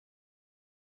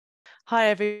Hi,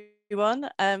 everyone.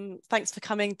 Thanks for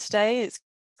coming today. It's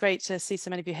great to see so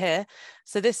many of you here.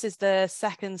 So this is the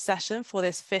second session for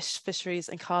this Fish, Fisheries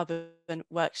and Carbon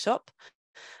workshop.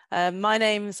 My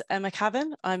name's Emma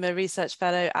Cavan. I'm a research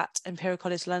fellow at Imperial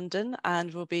College London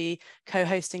and will be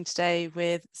co-hosting today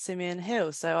with Simeon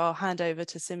Hill. So I'll hand over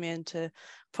to Simeon to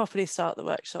properly start the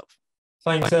workshop.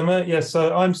 Thanks, Emma. Yes,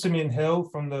 so I'm Simeon Hill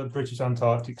from the British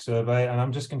Antarctic Survey, and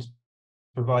I'm just going to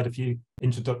provide a few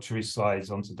introductory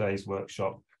slides on today's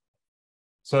workshop.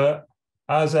 So,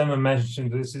 as Emma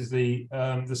mentioned, this is the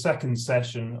second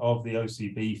session of the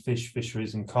OCB Fish,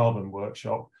 Fisheries and Carbon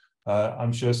workshop.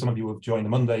 I'm sure some of you have joined the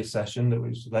Monday session that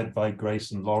was led by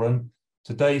Grace and Lauren.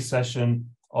 Today's session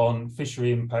on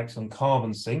fishery impacts on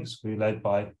carbon sinks will be led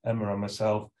by Emma and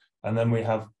myself, and then we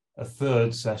have a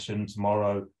third session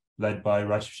tomorrow led by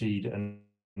Rashid and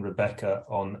Rebecca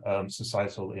on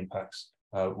societal impacts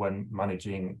when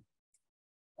managing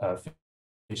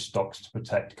fish stocks to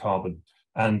protect carbon.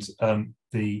 And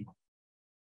the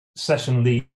session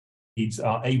leads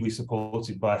are ably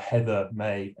supported by Heather,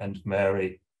 May and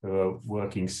Mary, who are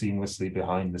working seamlessly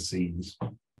behind the scenes.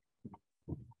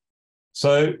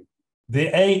 So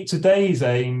today's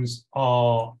aims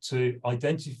are to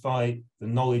identify the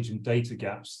knowledge and data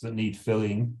gaps that need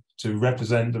filling to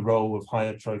represent the role of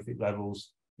higher trophic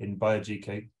levels in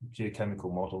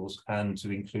biogeochemical models and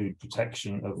to include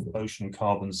protection of ocean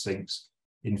carbon sinks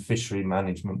in fishery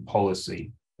management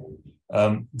policy.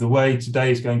 The way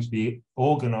today is going to be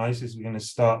organized is we're going to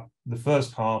start the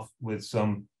first half with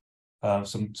some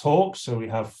talks. So we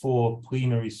have 4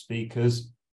 plenary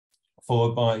speakers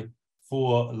followed by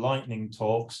 4 lightning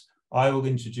talks. I will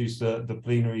introduce the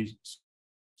plenary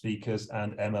speakers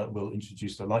and Emma will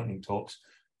introduce the lightning talks.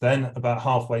 Then about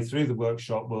halfway through the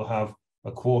workshop, we'll have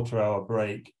a quarter-hour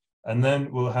break, and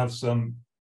then we'll have some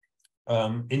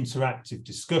interactive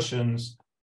discussions,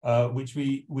 which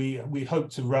we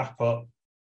hope to wrap up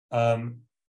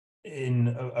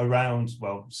in around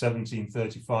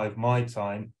 17:35 my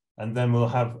time, and then we'll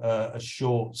have a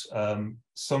short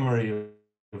summary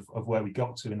of where we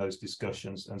got to in those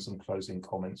discussions and some closing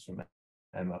comments from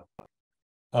Emma.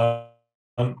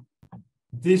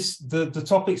 The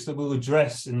topics that we'll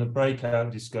address in the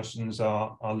breakout discussions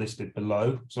are listed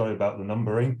below. Sorry about the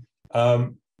numbering.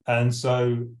 And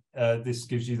so this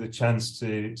gives you the chance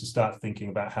to start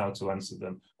thinking about how to answer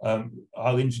them.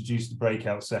 I'll introduce the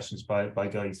breakout sessions by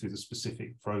going through the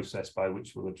specific process by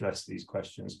which we'll address these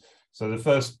questions. So the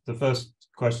first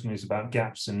question is about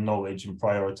gaps in knowledge and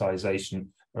prioritization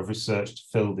of research to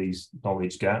fill these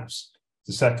knowledge gaps.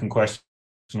 The second question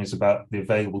is about the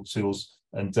available tools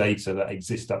and data that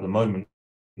exist at the moment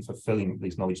for filling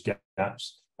these knowledge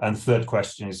gaps. And the third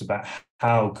question is about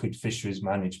how could fisheries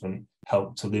management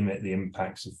help to limit the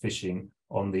impacts of fishing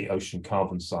on the ocean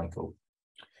carbon cycle.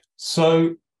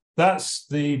 So that's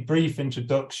the brief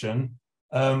introduction.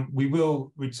 We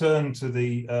will return to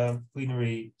the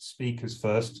plenary speakers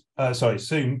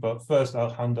soon, but first I'll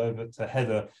hand over to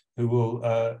Heather, who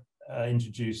will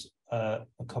introduce a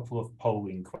couple of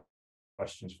polling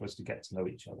questions for us to get to know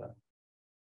each other.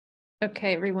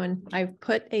 Okay, everyone, I've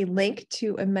put a link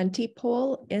to a Menti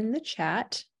poll in the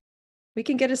chat. We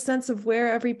can get a sense of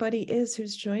where everybody is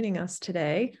who's joining us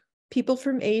today. People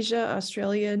from Asia,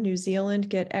 Australia, New Zealand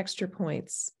get extra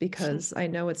points because I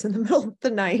know it's in the middle of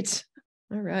the night.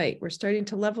 All right, we're starting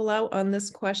to level out on this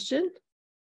question.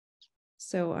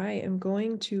 So I am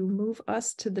going to move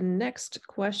us to the next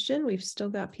question. We've still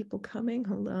got people coming.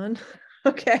 Hold on.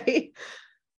 Okay.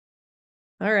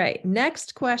 All right,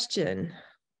 next question.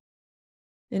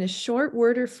 In a short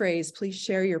word or phrase, please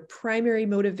share your primary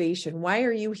motivation. Why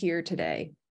are you here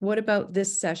today? What about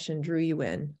this session drew you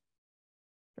in?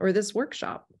 Or this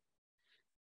workshop?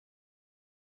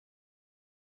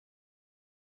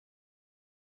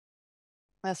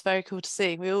 That's very cool to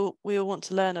see. We all want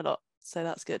to learn a lot, so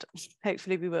that's good.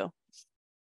 Hopefully we will.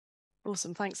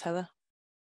 Awesome, thanks, Heather.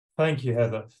 Thank you,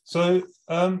 Heather. So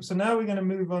now we're going to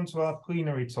move on to our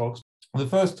plenary talks. The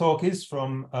first talk is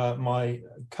from my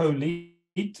co-lead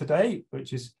today,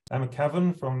 which is Emma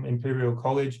Cavan from Imperial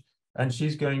College, and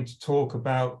she's going to talk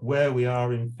about where we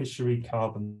are in fishery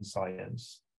carbon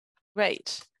science.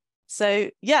 Great. So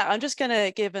yeah, I'm just going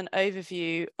to give an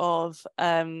overview of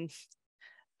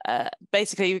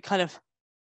basically kind of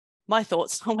my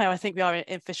thoughts on where I think we are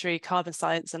in fishery carbon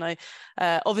science, and I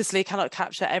obviously cannot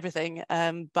capture everything,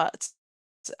 but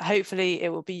hopefully it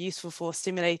will be useful for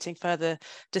stimulating further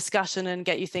discussion and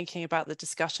get you thinking about the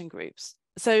discussion groups.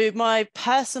 So my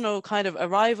personal kind of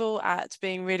arrival at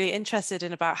being really interested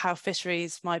in about how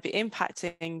fisheries might be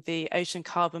impacting the ocean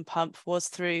carbon pump was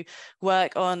through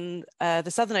work on the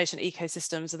Southern Ocean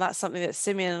ecosystems. And that's something that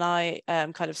Simeon and I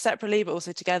kind of separately, but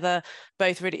also together,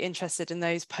 both really interested in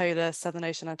those polar Southern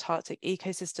Ocean Antarctic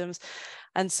ecosystems.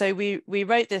 And so we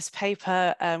wrote this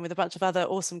paper with a bunch of other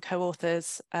awesome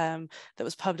co-authors that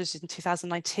was published in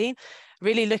 2019,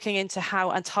 really looking into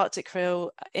how Antarctic krill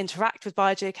interact with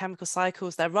biogeochemical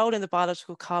cycles, their role in the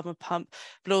biological carbon pump,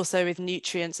 but also with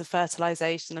nutrients and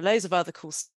fertilization and loads of other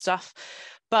cool stuff.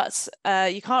 But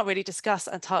you can't really discuss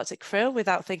Antarctic krill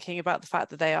without thinking about the fact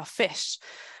that they are fish.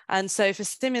 And so for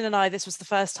Simeon and I, this was the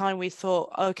first time we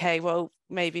thought, okay, well,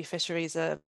 maybe fisheries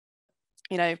are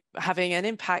having an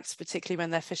impact, particularly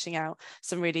when they're fishing out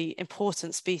some really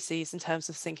important species in terms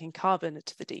of sinking carbon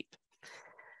into the deep.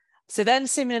 So then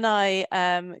Simeon and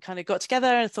I kind of got together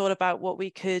and thought about what we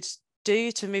could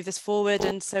do to move this forward.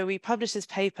 And so we published this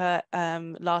paper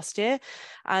last year,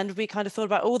 and we kind of thought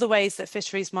about all the ways that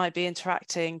fisheries might be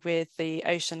interacting with the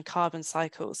ocean carbon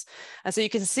cycles. And so you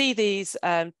can see these,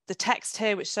 the text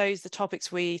here, which shows the topics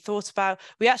we thought about.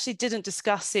 We actually didn't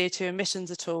discuss CO2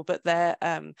 emissions at all, but they're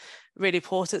really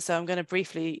important. So I'm going to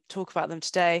briefly talk about them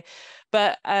today.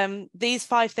 But these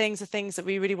 5 things are things that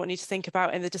we really want you to think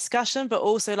about in the discussion, but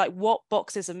also like what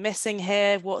boxes are missing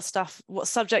here, what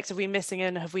subjects are we missing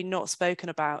and have we not spoken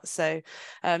about? So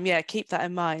yeah, keep that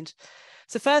in mind.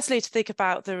 So firstly, to think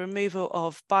about the removal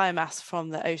of biomass from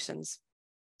the oceans.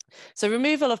 So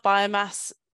removal of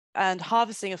biomass and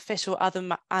harvesting of fish or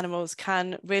other animals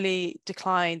can really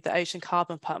decline the ocean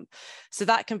carbon pump. So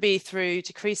that can be through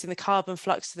decreasing the carbon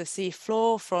flux to the sea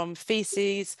floor from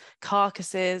feces,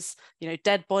 carcasses,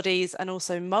 dead bodies, and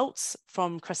also molts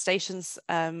from crustaceans,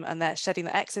 and they're shedding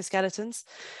the exoskeletons.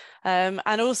 And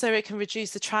also it can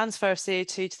reduce the transfer of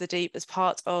CO2 to the deep as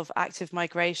part of active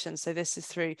migration. So this is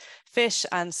through fish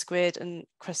and squid and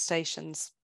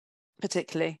crustaceans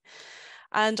particularly.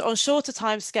 And on shorter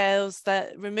timescales,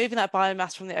 that removing that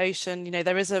biomass from the ocean,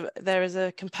 there is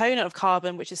a component of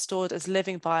carbon which is stored as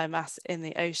living biomass in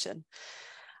the ocean.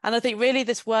 And I think really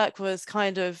this work was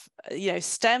kind of,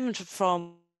 stemmed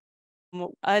from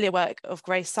earlier work of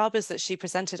Grace Sabers that she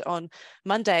presented on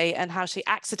Monday, and how she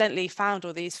accidentally found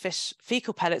all these fish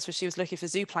fecal pellets when she was looking for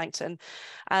zooplankton.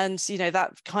 And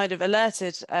that kind of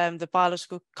alerted the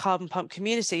biological carbon pump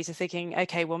community to thinking,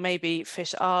 okay, well, maybe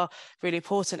fish are really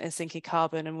important in sinking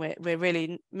carbon, and we're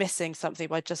really missing something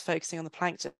by just focusing on the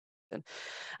plankton.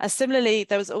 And similarly,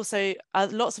 there was also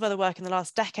lots of other work in the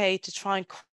last decade to try and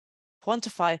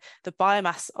quantify the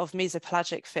biomass of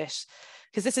mesopelagic fish,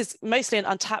 because this is mostly an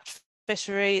untapped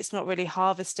fishery. It's not really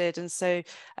harvested, and so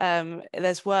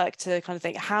there's work to kind of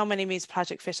think how many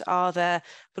mesopelagic fish are there,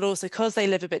 but also because they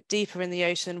live a bit deeper in the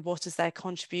ocean, what is their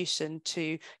contribution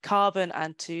to carbon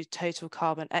and to total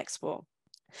carbon export.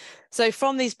 So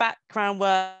from these background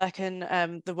work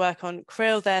and the work on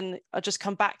krill, then I'll just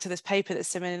come back to this paper that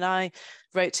Simeon and I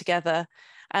wrote together.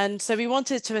 And so we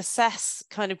wanted to assess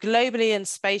kind of globally and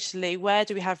spatially, where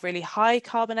do we have really high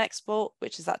carbon export,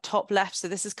 which is that top left. So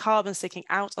this is carbon sticking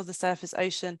out of the surface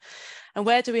ocean. And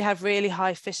where do we have really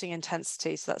high fishing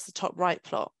intensity? So that's the top right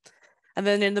plot. And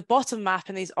then in the bottom map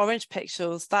in these orange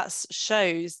pixels, that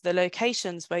shows the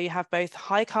locations where you have both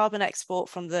high carbon export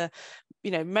from the,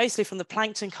 mostly from the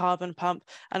plankton carbon pump,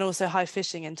 and also high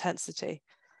fishing intensity.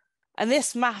 And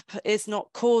this map is not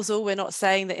causal. We're not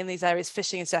saying that in these areas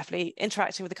fishing is definitely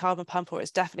interacting with the carbon pump or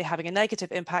it's definitely having a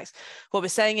negative impact. What we're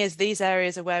saying is these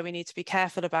areas are where we need to be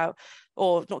careful about,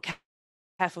 or not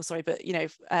careful, sorry, but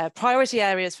priority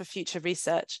areas for future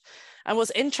research. And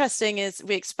what's interesting is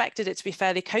we expected it to be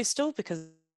fairly coastal because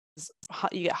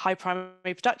you get high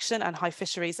primary production and high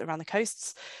fisheries around the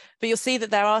coasts. But you'll see that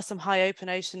there are some high open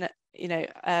ocean,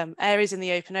 areas in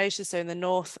the open ocean, so in the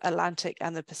North Atlantic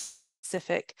and the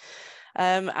Pacific.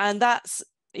 And that's,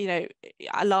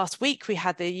 last week we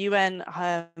had the UN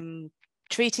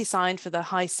treaty signed for the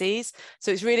high seas.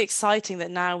 So it's really exciting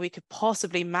that now we could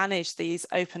possibly manage these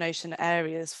open ocean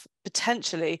areas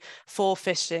potentially for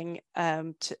fishing,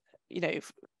 to,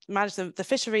 manage the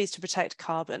fisheries to protect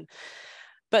carbon.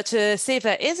 But to see if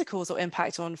there is a causal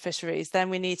impact on fisheries, then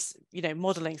we need,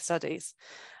 modeling studies.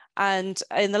 And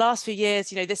in the last few years,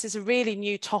 this is a really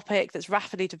new topic that's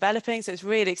rapidly developing. So it's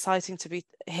really exciting to be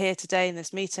here today in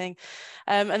this meeting.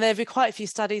 And there have been quite a few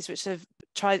studies which have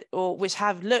tried, or which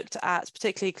have looked at,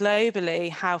 particularly globally,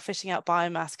 how fishing out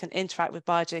biomass can interact with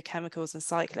biogeochemicals and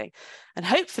cycling. And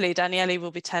hopefully Daniele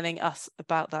will be telling us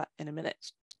about that in a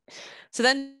minute. So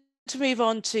then to move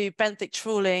on to benthic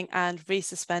trawling and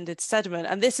resuspended sediment.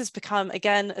 And this has become,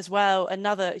 again, as well,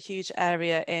 another huge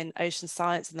area in ocean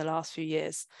science in the last few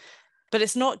years. But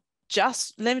it's not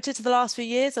just limited to the last few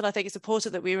years. And I think it's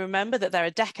important that we remember that there are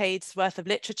decades worth of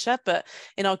literature, but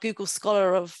in our Google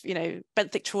Scholar of,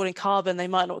 benthic trawling carbon, they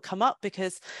might not come up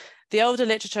because the older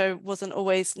literature wasn't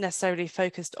always necessarily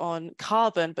focused on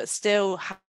carbon, but still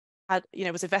had,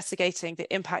 was investigating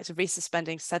the impact of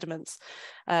resuspending sediments,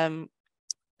 of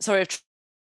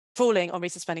trawling on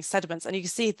resuspending sediments. And you can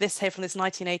see this here from this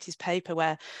 1980s paper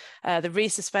where the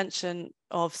resuspension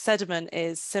of sediment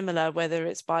is similar, whether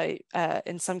it's by,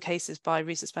 in some cases, by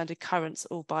resuspended currents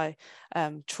or by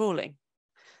trawling.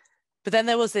 But then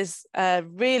there was this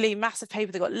really massive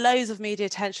paper that got loads of media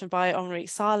attention by Henri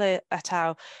Saleh et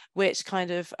al., which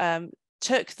kind of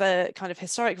took the kind of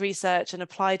historic research and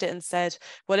applied it and said,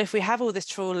 well, if we have all this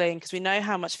trawling, because we know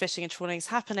how much fishing and trawling is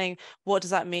happening, what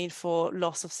does that mean for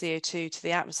loss of CO2 to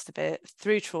the atmosphere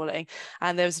through trawling?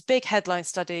 And there was big headline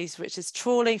studies, which is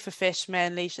trawling for fish may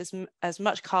unleash as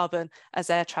much carbon as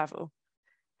air travel.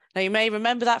 Now, you may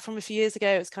remember that from a few years ago.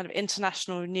 It was kind of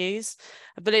international news,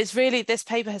 but it's really, this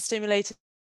paper has stimulated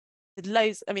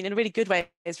loads, in a really good way,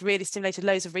 it's really stimulated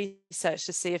loads of research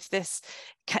to see if this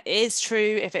is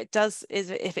true, if it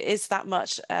is that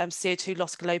much CO2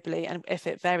 loss globally, and if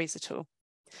it varies at all.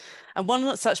 And one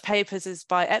of such papers is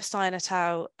by Epstein et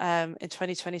al. In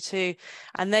 2022,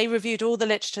 and they reviewed all the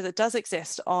literature that does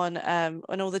exist on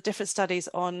all the different studies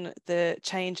on the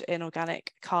change in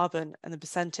organic carbon and the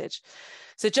percentage.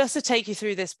 So just to take you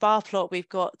through this bar plot, we've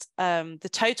got the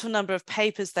total number of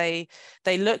papers they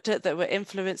looked at that were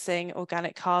influencing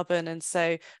organic carbon. And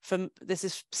so this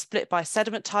is split by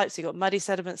sediment types. You've got muddy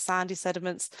sediments, sandy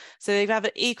sediments. So they have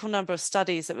an equal number of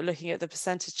studies that were looking at the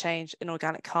percentage change in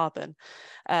organic carbon.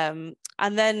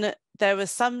 And then there were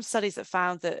some studies that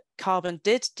found that carbon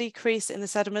did decrease in the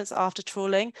sediments after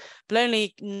trawling, but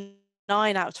only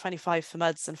 9 out of 25 for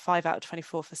muds and 5 out of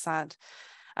 24 for sand.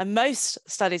 And most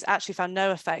studies actually found no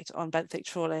effect on benthic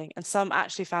trawling, and some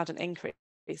actually found an increase.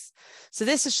 So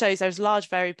this just shows there's large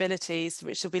variabilities,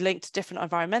 which will be linked to different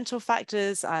environmental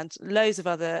factors and loads of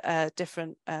other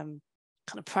different kind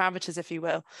of parameters, if you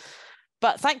will.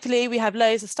 But thankfully, we have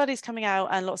loads of studies coming out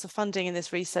and lots of funding in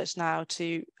this research now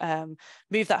to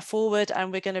move that forward.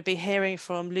 And we're going to be hearing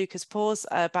from Lucas Porz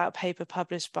about a paper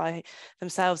published by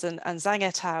themselves and Zhang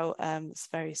et al.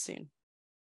 Very soon.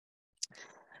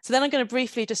 So then I'm going to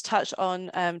briefly just touch on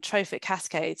trophic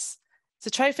cascades. So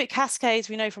trophic cascades,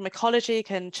 we know from ecology,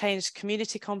 can change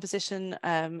community composition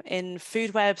in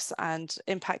food webs and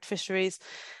impact fisheries.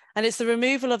 And it's the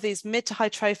removal of these mid to high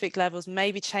trophic levels,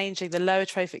 maybe changing the lower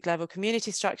trophic level community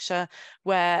structure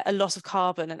where a loss of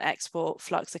carbon and export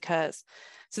flux occurs.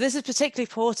 So this is particularly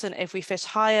important if we fish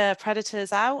higher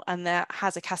predators out, and that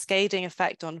has a cascading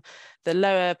effect on the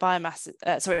lower biomass,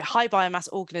 high biomass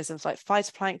organisms like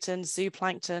phytoplankton,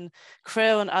 zooplankton,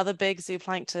 krill and other big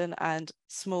zooplankton, and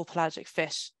small pelagic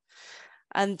fish.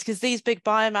 And because these big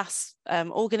biomass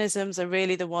organisms are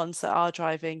really the ones that are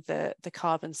driving the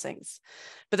carbon sinks.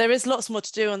 But there is lots more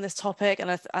to do on this topic,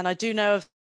 and I do know of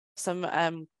some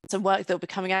work that will be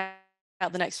coming out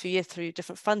the next few years through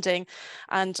different funding,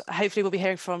 and hopefully we'll be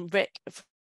hearing from Rick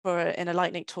in a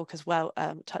lightning talk as well,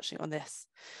 touching on this.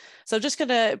 So I'm just going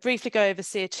to briefly go over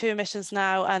CO2 emissions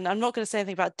now, and I'm not going to say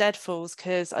anything about deadfalls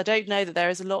because I don't know that there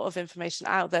is a lot of information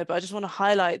out there, but I just want to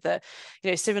highlight that,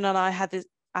 Simeon and I had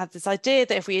this idea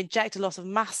that if we inject a lot of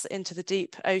mass into the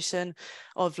deep ocean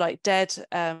of like dead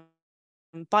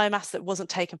biomass that wasn't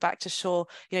taken back to shore,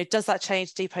 does that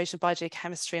change deep ocean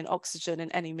biogeochemistry and oxygen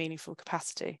in any meaningful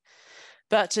capacity?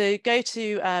 But to go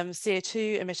to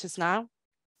CO2 emissions now,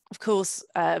 of course,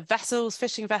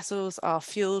 fishing vessels are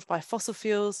fueled by fossil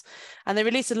fuels, and they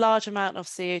release a large amount of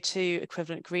CO2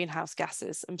 equivalent greenhouse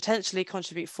gases and potentially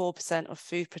contribute 4% of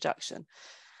food production.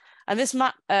 And this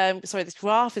this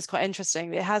graph is quite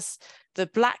interesting. It has the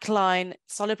black line,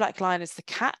 solid black line is the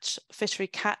catch, fishery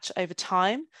catch over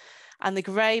time, and the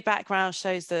grey background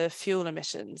shows the fuel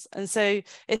emissions. And so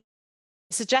it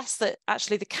suggests that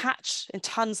actually the catch in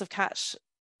tons of catch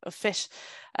of fish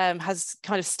has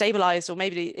kind of stabilized, or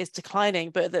maybe is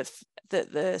declining, but that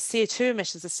the CO2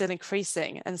 emissions are still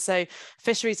increasing. And so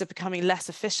fisheries are becoming less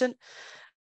efficient.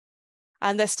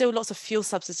 And there's still lots of fuel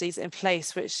subsidies in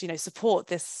place, which support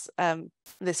this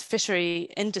this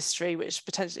fishery industry, which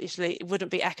potentially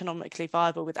wouldn't be economically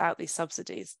viable without these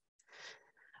subsidies.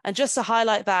 And just to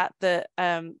highlight that, the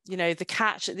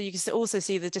catch, you can also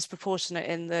see the disproportionate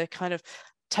in the kind of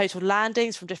total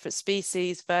landings from different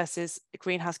species versus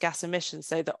greenhouse gas emissions.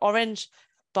 So the orange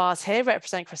bars here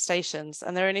represent crustaceans,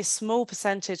 and they're only a small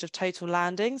percentage of total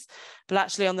landings, but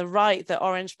actually on the right, the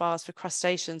orange bars for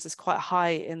crustaceans is quite high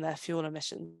in their fuel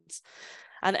emissions.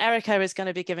 And Erica is going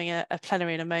to be giving a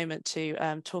plenary in a moment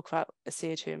to talk about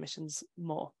CO2 emissions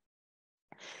more.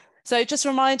 So just a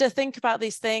reminder, think about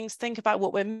these things, think about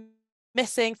what we're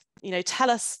missing, tell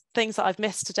us things that I've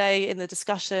missed today in the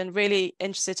discussion. Really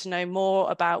interested to know more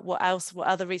about what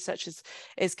other research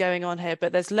is going on here,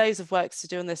 but there's loads of work to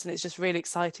do on this, and it's just really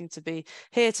exciting to be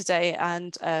here today,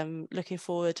 and looking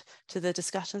forward to the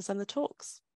discussions and the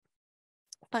talks.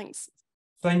 Thanks.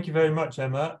 Thank you very much,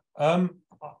 Emma.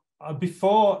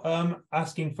 Before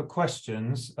asking for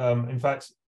questions, in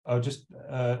fact, I'll just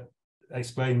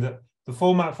explain that the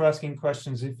format for asking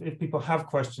questions, if people have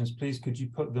questions, please could you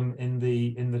put them in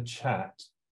the chat.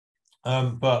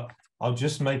 But I'll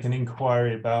just make an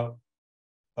inquiry about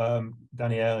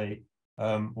Daniele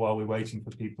while we're waiting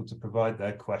for people to provide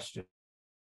their questions.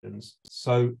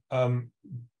 So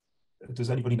does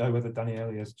anybody know whether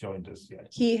Daniele has joined us yet?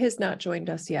 He has not joined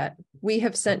us yet. We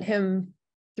have sent him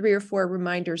 3 or 4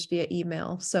 reminders via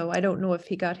email, so I don't know if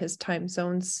he got his time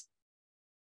zones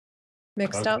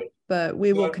mixed up, but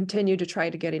we will continue to try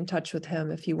to get in touch with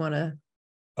him if you want to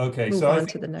move on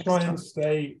to the next try and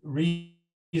stay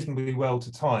reasonably well to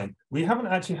time. We haven't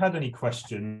actually had any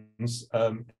questions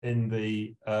in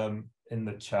the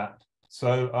chat,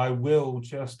 so I will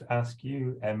just ask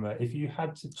you, Emma, if you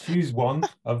had to choose one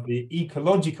of the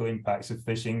ecological impacts of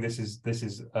fishing, this is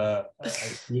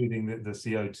excluding the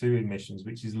CO2 emissions,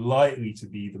 which is likely to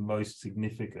be the most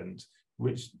significant,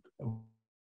 which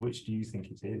do you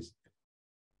think it is?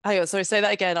 Hang on, sorry, say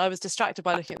that again. I was distracted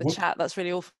by looking at the chat. That's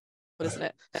really awful, isn't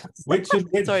it?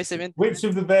 Sorry, Simeon. Which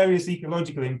of the various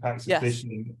ecological impacts of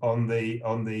fishing on the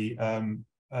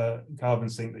carbon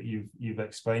sink that you've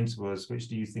explained to us, which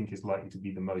do you think is likely to be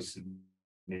the most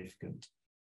significant?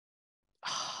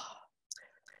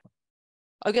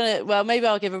 Well, maybe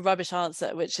I'll give a rubbish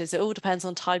answer, which is it all depends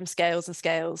on time scales and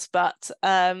scales. But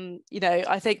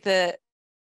I think that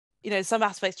some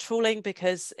aspects trawling,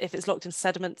 because if it's locked in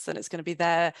sediments, then it's going to be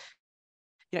there.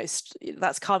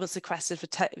 That's carbon sequestered for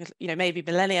maybe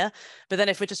millennia. But then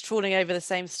if we're just trawling over the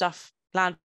same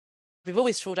land we've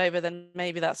always trawled over, then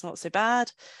maybe that's not so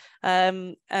bad.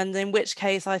 And in which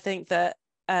case, I think that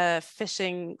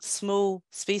fishing small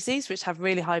species which have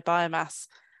really high biomass,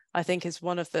 I think, is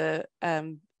one of the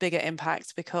bigger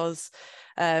impacts, because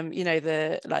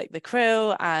the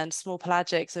krill and small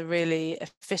pelagics are really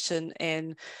efficient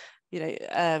in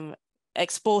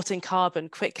exporting carbon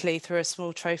quickly through a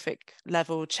small trophic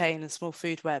level chain and small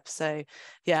food web. So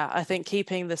yeah, I think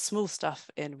keeping the small stuff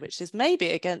in, which is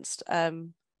maybe against I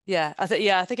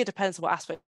think it depends on what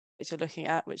aspect you're looking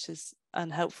at, which is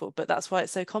unhelpful, but that's why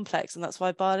it's so complex, and that's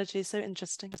why biology is so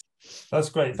interesting. That's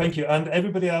great, thank you. And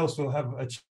everybody else will have a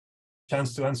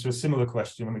chance to answer a similar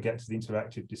question when we get to the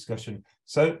interactive discussion.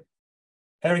 So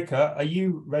Erica, are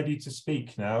you ready to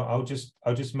speak now? I'll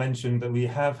just mention that we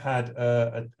have had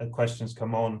questions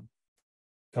come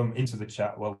into the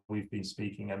chat while we've been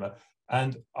speaking, Emma.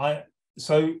 And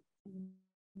so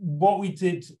what we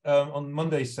did on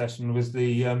Monday's session was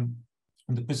the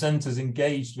presenters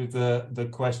engaged with the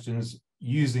questions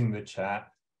using the chat,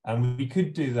 and we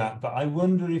could do that, but I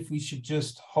wonder if we should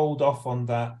just hold off on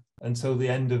that until the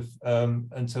end of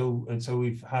until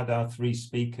we've had our 3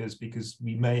 speakers, because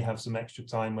we may have some extra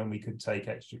time when we could take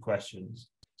extra questions.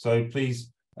 So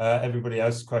please, everybody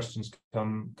else's questions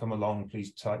come along,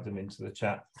 please type them into the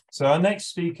chat. So our next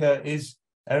speaker is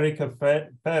Erica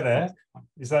Ferrer.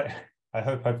 Is that, I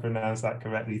hope I pronounced that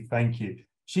correctly, thank you.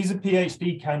 She's a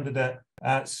PhD candidate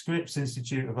at Scripps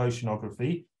Institute of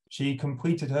Oceanography. She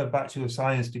completed her Bachelor of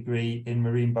Science degree in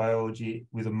marine biology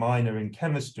with a minor in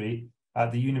chemistry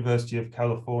at the University of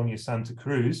California, Santa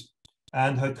Cruz,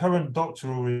 and her current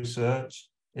doctoral research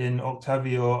in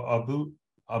Octavio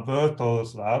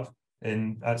Alberto's lab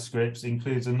at Scripps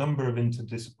includes a number of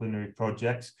interdisciplinary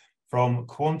projects, from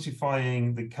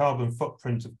quantifying the carbon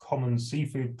footprint of common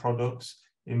seafood products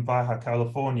in Baja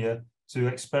California to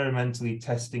experimentally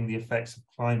testing the effects of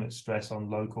climate stress on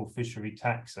local fishery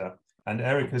taxa. And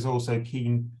Erica is also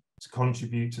keen to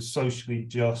contribute to socially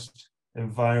just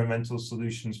environmental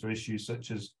solutions for issues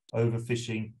such as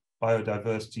overfishing,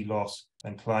 biodiversity loss,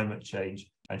 and climate change.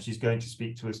 And she's going to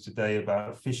speak to us today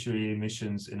about fishery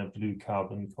emissions in a blue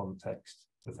carbon context.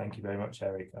 So thank you very much,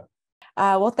 Erica.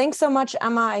 Well, thanks so much,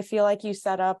 Emma. I feel like you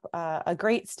set up a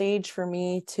great stage for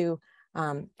me to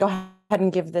go ahead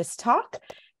and give this talk.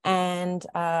 And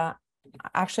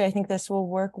actually, I think this will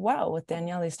work well with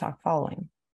Daniele's talk following.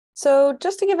 So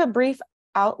just to give a brief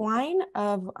outline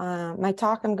of my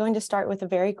talk, I'm going to start with a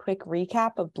very quick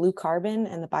recap of blue carbon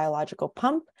and the biological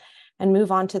pump, and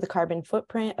move on to the carbon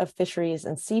footprint of fisheries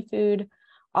and seafood.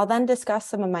 I'll then discuss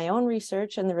some of my own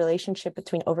research and the relationship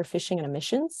between overfishing and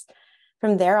emissions.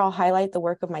 From there, I'll highlight the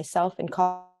work of myself and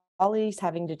colleagues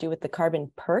having to do with the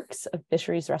carbon perks of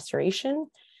fisheries restoration,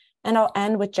 and I'll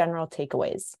end with general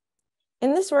takeaways.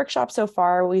 In this workshop so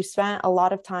far, we've spent a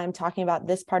lot of time talking about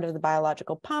this part of the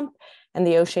biological pump and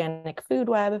the oceanic food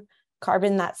web,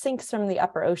 carbon that sinks from the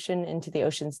upper ocean into the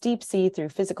ocean's deep sea through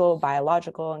physical,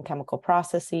 biological, and chemical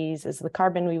processes is the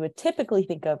carbon we would typically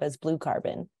think of as blue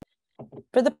carbon.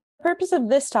 For the purpose of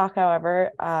this talk,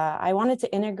 however, I wanted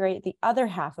to integrate the other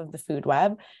half of the food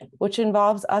web, which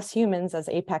involves us humans as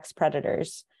apex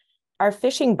predators. Our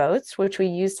fishing boats, which we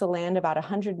use to land about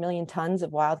 100 million tons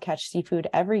of wild catch seafood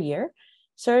every year,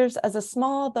 serves as a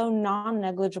small, though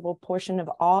non-negligible portion of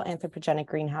all anthropogenic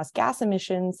greenhouse gas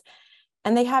emissions,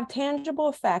 and they have tangible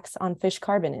effects on fish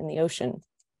carbon in the ocean.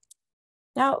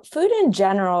 Now, food in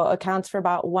general accounts for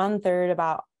about 1/3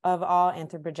 of all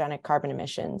anthropogenic carbon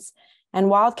emissions, and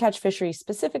wild catch fisheries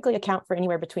specifically account for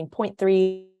anywhere between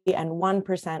 0.3 and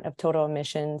 1% of total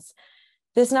emissions.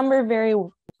 This number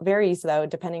varies, though,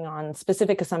 depending on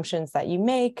specific assumptions that you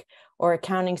make or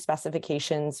accounting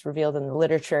specifications revealed in the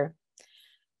literature.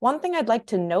 One thing I'd like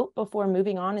to note before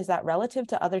moving on is that relative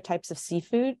to other types of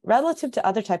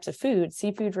food,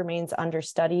 seafood remains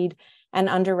understudied and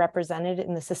underrepresented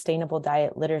in the sustainable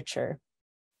diet literature.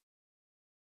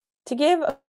 To give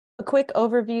a quick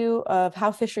overview of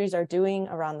how fisheries are doing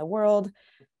around the world,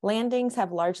 landings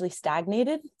have largely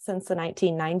stagnated since the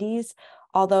 1990s,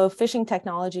 although fishing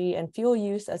technology and fuel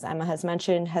use, as Emma has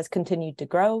mentioned, has continued to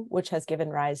grow, which has given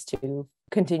rise to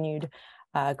continued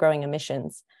growing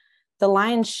emissions. The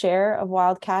lion's share of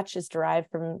wild catch is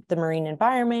derived from the marine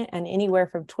environment, and anywhere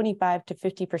from 25 to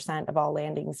 50% of all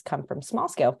landings come from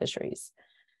small-scale fisheries.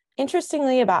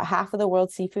 Interestingly, about half of the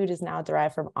world's seafood is now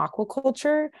derived from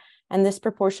aquaculture, and this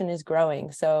proportion is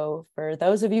growing. So for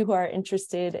those of you who are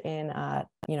interested in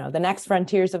the next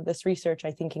frontiers of this research, I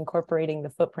think incorporating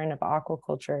the footprint of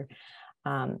aquaculture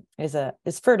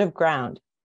is fertile ground.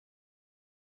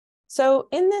 So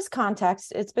in this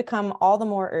context, it's become all the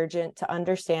more urgent to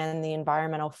understand the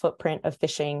environmental footprint of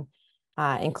fishing,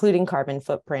 including carbon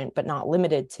footprint, but not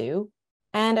limited to.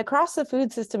 And across the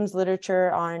food systems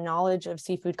literature, our knowledge of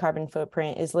seafood carbon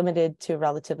footprint is limited to a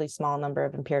relatively small number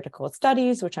of empirical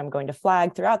studies, which I'm going to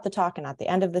flag throughout the talk and at the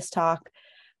end of this talk.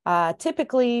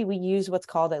 Typically, we use what's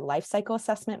called a life cycle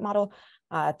assessment model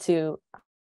to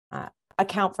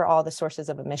account for all the sources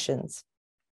of emissions.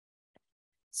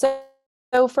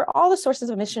 So for all the sources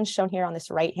of emissions shown here on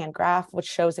this right-hand graph, which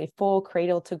shows a full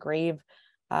cradle-to-grave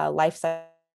life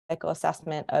cycle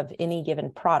assessment of any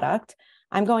given product,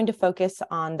 I'm going to focus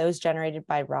on those generated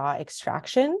by raw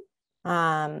extraction.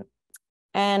 And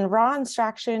raw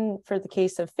extraction for the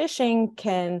case of fishing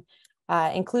can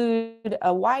include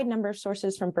a wide number of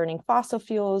sources from burning fossil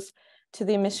fuels to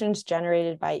the emissions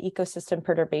generated by ecosystem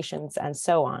perturbations and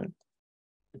so on.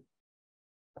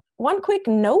 One quick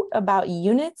note about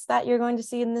units that you're going to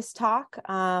see in this talk.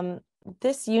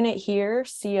 This unit here,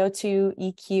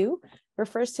 CO2EQ,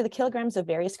 refers to the kilograms of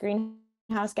various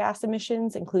greenhouse gas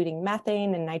emissions, including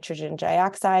methane and nitrogen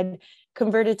dioxide,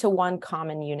 converted to one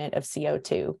common unit of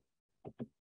CO2.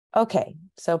 Okay,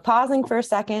 so pausing for a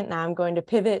second, now I'm going to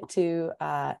pivot to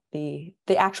the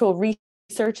actual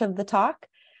research of the talk.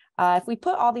 If we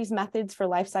put all these methods for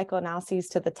life cycle analyses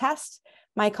to the test,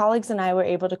 my colleagues and I were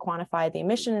able to quantify the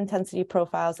emission intensity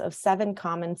profiles of 7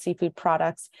 common seafood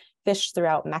products fished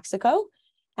throughout Mexico.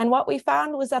 And what we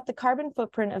found was that the carbon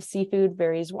footprint of seafood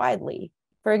varies widely.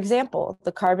 For example,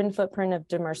 the carbon footprint of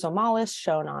demersal mollusks,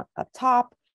 shown up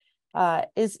top,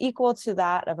 is equal to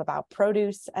that of about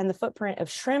produce, and the footprint of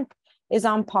shrimp is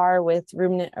on par with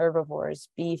ruminant herbivores,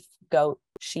 beef, goat,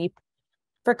 sheep.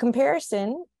 For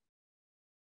comparison,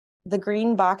 the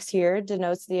green box here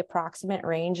denotes the approximate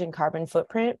range in carbon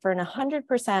footprint for an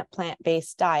 100%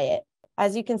 plant-based diet.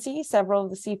 As you can see, several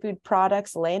of the seafood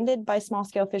products landed by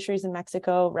small-scale fisheries in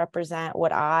Mexico represent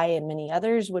what I and many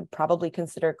others would probably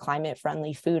consider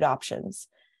climate-friendly food options.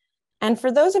 And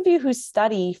for those of you who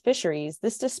study fisheries,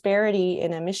 this disparity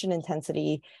in emission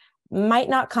intensity might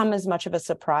not come as much of a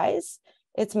surprise.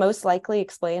 It's most likely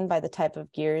explained by the type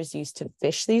of gears used to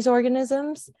fish these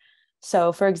organisms.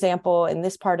 So for example, in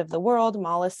this part of the world,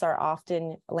 mollusks are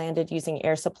often landed using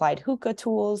air-supplied hookah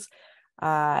tools,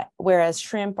 whereas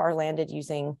shrimp are landed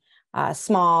using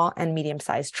small and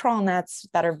medium-sized trawl nets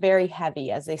that are very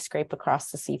heavy as they scrape across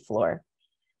the seafloor.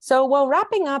 So while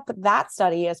wrapping up that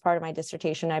study as part of my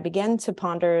dissertation, I began to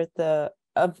ponder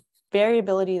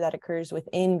variability that occurs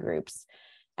within groups.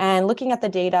 And looking at the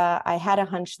data, I had a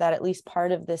hunch that at least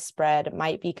part of this spread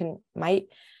might be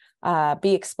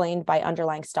explained by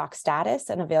underlying stock status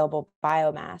and available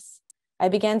biomass. I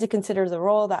began to consider the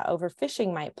role that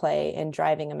overfishing might play in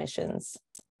driving emissions.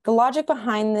 The logic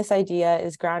behind this idea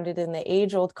is grounded in the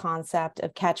age-old concept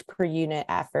of catch per unit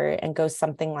effort and goes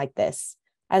something like this.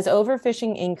 As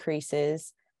overfishing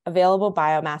increases, available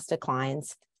biomass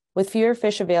declines. With fewer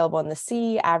fish available in the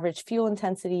sea, average fuel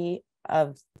intensity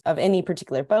of any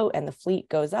particular boat and the fleet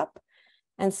goes up,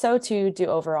 and so too do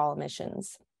overall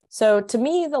emissions. So to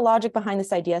me, the logic behind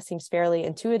this idea seems fairly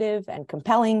intuitive and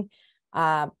compelling,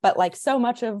 but like so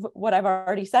much of what I've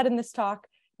already said in this talk,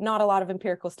 not a lot of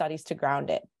empirical studies to ground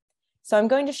it. So I'm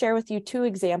going to share with you two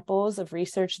examples of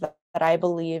research that I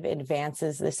believe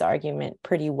advances this argument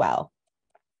pretty well.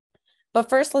 But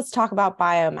first, let's talk about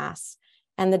biomass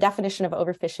and the definition of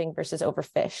overfishing versus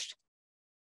overfished.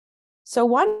 So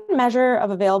one measure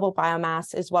of available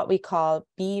biomass is what we call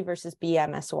B versus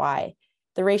BMSY,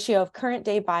 the ratio of current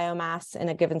day biomass in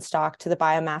a given stock to the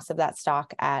biomass of that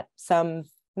stock at some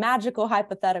magical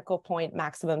hypothetical point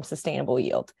maximum sustainable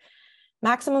yield.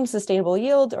 Maximum sustainable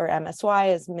yield, or MSY,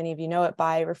 as many of you know it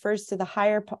by, refers to the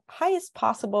highest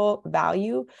possible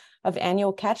value of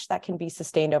annual catch that can be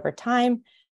sustained over time.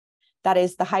 That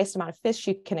is the highest amount of fish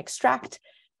you can extract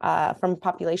from a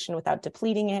population without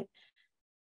depleting it.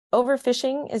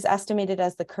 Overfishing is estimated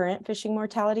as the current fishing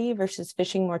mortality versus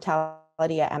fishing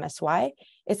mortality at MSY.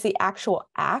 It's the actual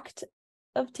act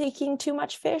of taking too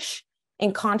much fish.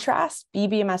 In contrast,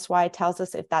 BBMSY tells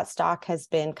us if that stock has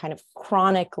been kind of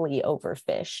chronically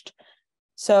overfished.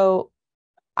 So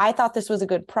I thought this was a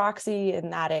good proxy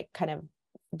in that it kind of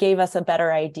gave us a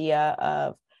better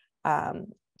idea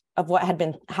of what had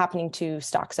been happening to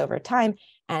stocks over time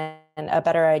and a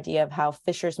better idea of how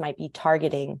fishers might be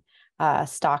targeting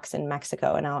stocks in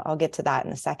Mexico. And I'll get to that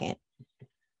in a second.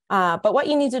 But what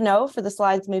you need to know for the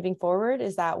slides moving forward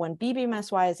is that when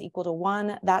BBMSY is equal to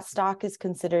 1, that stock is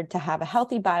considered to have a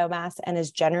healthy biomass and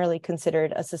is generally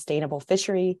considered a sustainable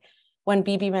fishery. When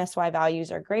BBMSY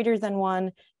values are greater than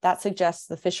 1, that suggests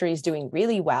the fishery is doing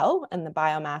really well and the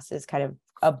biomass is kind of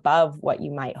above what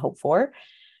you might hope for.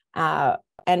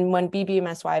 And when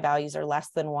BBMSY values are less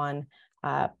than 1,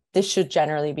 this should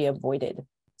generally be avoided.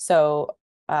 So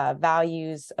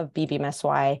values of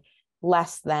BBMSY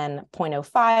less than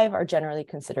 0.05 are generally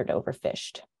considered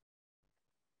overfished.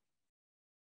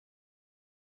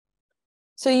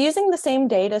 So using the same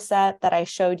data set that I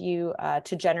showed you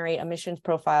to generate emissions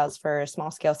profiles for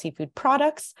small-scale seafood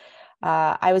products,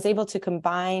 I was able to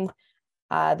combine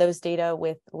those data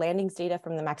with landings data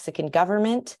from the Mexican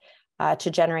government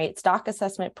to generate stock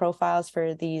assessment profiles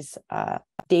for these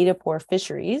data-poor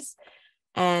fisheries.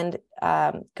 And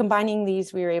combining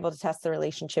these, we were able to test the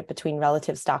relationship between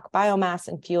relative stock biomass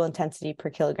and fuel intensity per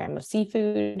kilogram of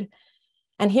seafood.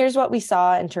 And here's what we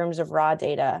saw in terms of raw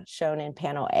data shown in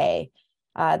panel A.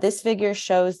 This figure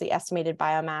shows the estimated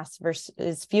biomass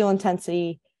versus fuel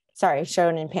intensity,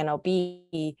 shown in panel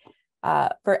B,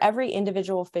 for every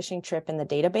individual fishing trip in the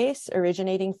database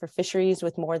originating for fisheries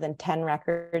with more than 10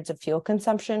 records of fuel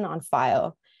consumption on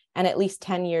file and at least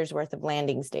 10 years worth of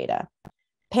landings data.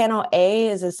 Panel A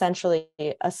is essentially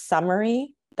a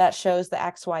summary that shows the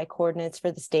XY coordinates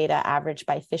for this data averaged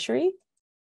by fishery.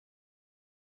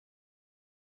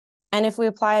 And if we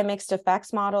apply a mixed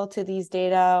effects model to these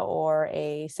data or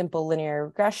a simple linear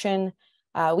regression,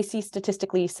 we see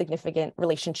statistically significant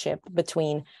relationship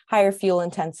between higher fuel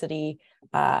intensity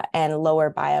and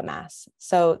lower biomass.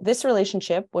 So this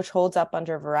relationship, which holds up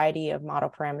under a variety of model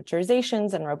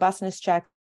parameterizations and robustness checks,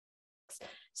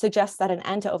 suggests that an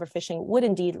end to overfishing would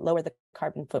indeed lower the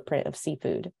carbon footprint of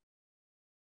seafood.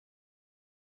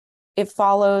 It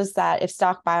follows that if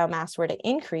stock biomass were to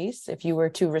increase, if you were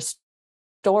to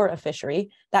restore a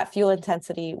fishery, that fuel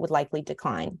intensity would likely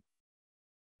decline.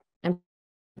 And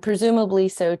presumably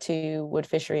so too would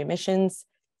fishery emissions.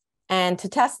 And to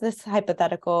test this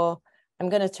hypothetical, I'm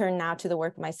going to turn now to the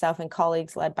work of myself and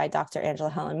colleagues led by Dr. Angela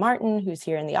Helen Martin, who's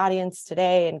here in the audience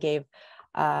today and gave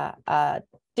a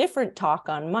different talk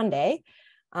on Monday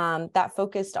that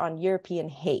focused on European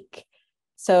hake.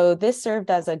 So this served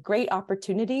as a great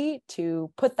opportunity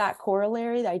to put that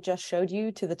corollary that I just showed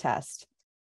you to the test.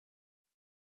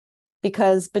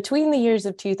 Because between the years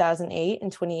of 2008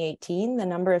 and 2018, the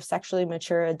number of sexually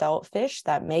mature adult fish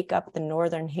that make up the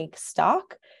northern hake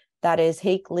stock, that is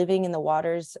hake living in the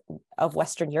waters of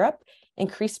Western Europe,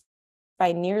 increased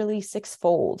by nearly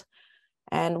 6-fold.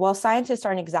 And while scientists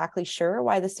aren't exactly sure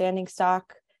why the standing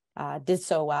stock did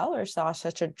so well or saw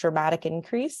such a dramatic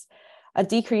increase, a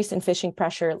decrease in fishing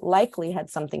pressure likely had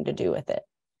something to do with it.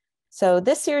 So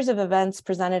this series of events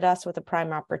presented us with a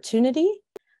prime opportunity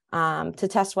to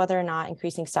test whether or not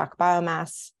increasing stock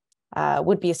biomass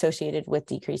would be associated with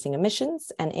decreasing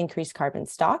emissions and increased carbon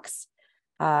stocks.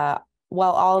 While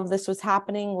all of this was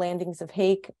happening, landings of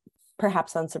hake,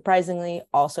 perhaps unsurprisingly,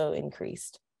 also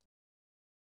increased.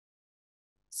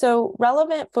 So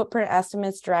relevant footprint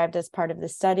estimates derived as part of the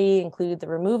study include the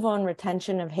removal and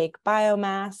retention of hake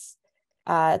biomass,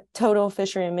 total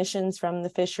fishery emissions from the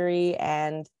fishery,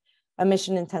 and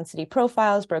emission intensity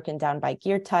profiles broken down by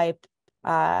gear type.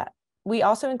 We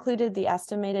also included the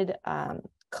estimated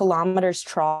kilometers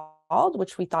trawled,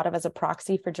 which we thought of as a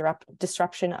proxy for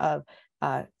disruption of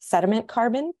sediment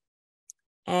carbon.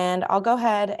 And I'll go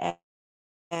ahead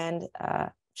and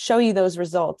show you those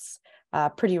results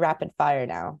pretty rapid fire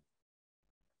now.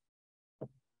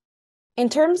 In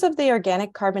terms of the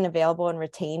organic carbon available and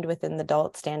retained within the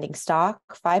adult standing stock,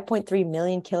 5.3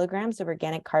 million kilograms of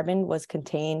organic carbon was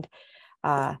contained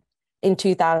in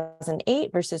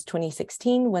 2008 versus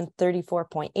 2016, when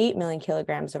 34.8 million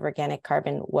kilograms of organic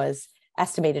carbon was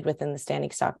estimated within the standing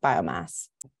stock biomass.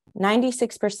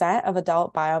 96% of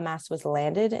adult biomass was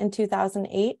landed in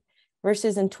 2008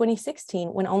 versus in 2016,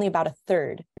 when only about a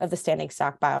third of the standing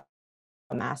stock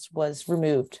biomass was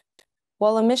removed.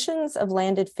 While emissions of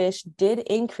landed fish did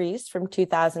increase from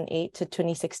 2008 to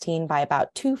 2016 by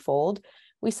about twofold,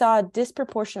 we saw a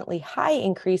disproportionately high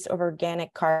increase of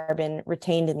organic carbon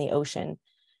retained in the ocean.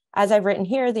 As I've written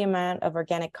here, the amount of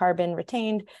organic carbon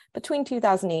retained between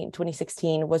 2008 and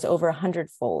 2016 was over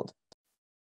 100-fold.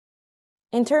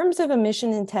 In terms of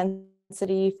emission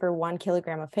intensity for 1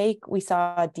 kilogram of hake, we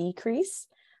saw a decrease,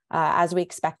 as we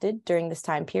expected during this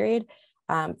time period,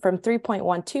 from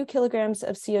 3.12 kilograms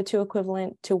of CO2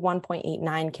 equivalent to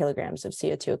 1.89 kilograms of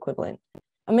CO2 equivalent.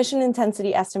 Emission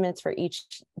intensity estimates for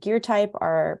each gear type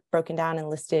are broken down and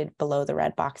listed below the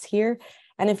red box here.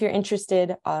 And if you're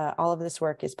interested, all of this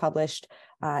work is published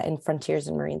in Frontiers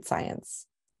in Marine Science.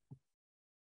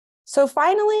 So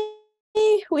finally,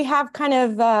 we have kind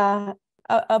of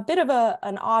a bit of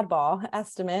an oddball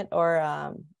estimate,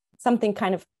 or something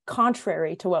kind of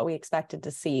contrary to what we expected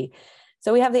to see.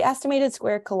 So we have the estimated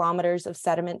square kilometers of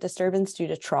sediment disturbance due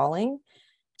to trawling.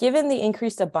 Given the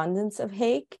increased abundance of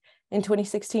hake in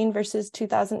 2016 versus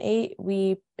 2008,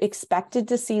 we expected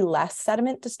to see less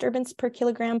sediment disturbance per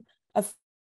kilogram of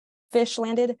fish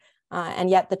landed, and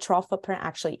yet the trawl footprint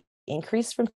actually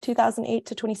increased from 2008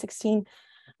 to 2016.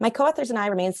 My co-authors and I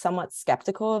remain somewhat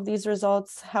skeptical of these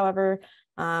results, however,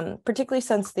 particularly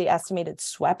since the estimated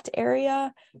swept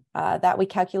area that we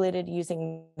calculated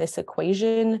using this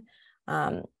equation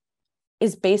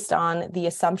is based on the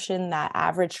assumption that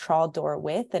average trawl door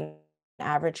width and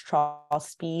average trawl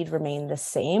speed remain the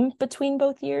same between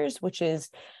both years, which is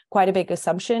quite a big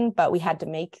assumption, but we had to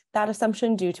make that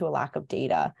assumption due to a lack of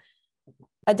data.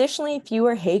 Additionally,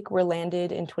 fewer hake were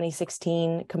landed in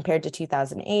 2016 compared to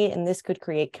 2008, and this could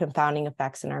create confounding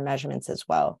effects in our measurements as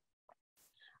well.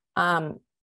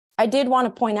 I did want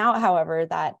to point out, however,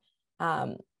 that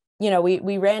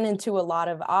we ran into a lot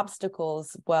of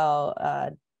obstacles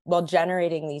while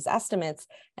generating these estimates,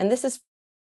 and this is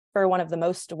for one of the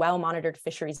most well-monitored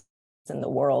fisheries in the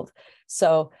world.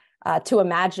 So to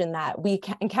imagine that we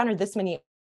encountered this many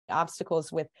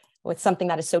obstacles with something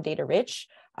that is so data rich,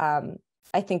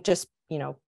 I think just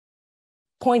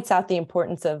points out the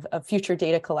importance of future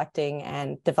data collecting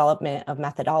and development of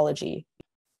methodology.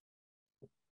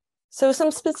 So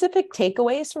some specific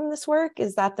takeaways from this work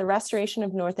is that the restoration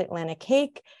of North Atlantic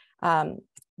hake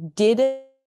did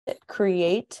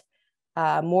create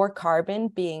more carbon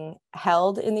being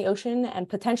held in the ocean and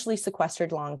potentially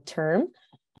sequestered long-term.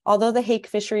 Although the hake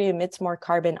fishery emits more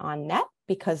carbon on net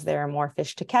because there are more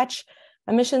fish to catch,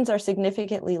 emissions are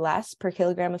significantly less per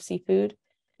kilogram of seafood.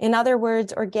 In other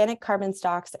words, organic carbon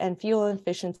stocks and fuel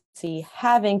efficiency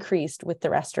have increased with the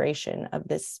restoration of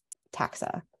this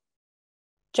taxa.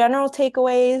 General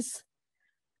takeaways,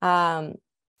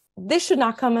 this should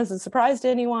not come as a surprise to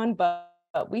anyone, but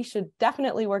we should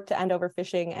definitely work to end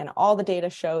overfishing, and all the data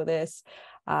show this.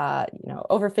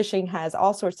 Overfishing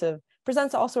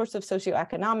presents all sorts of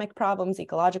socioeconomic problems,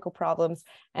 ecological problems,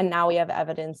 and now we have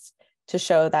evidence to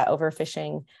show that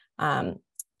overfishing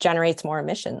generates more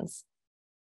emissions.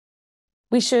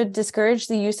 We should discourage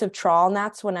the use of trawl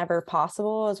nets whenever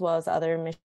possible, as well as other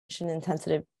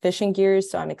emission-intensive fishing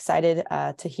gears. So I'm excited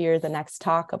to hear the next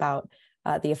talk about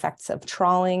the effects of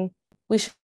trawling. We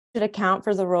should account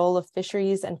for the role of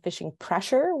fisheries and fishing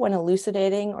pressure when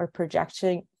elucidating or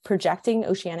projecting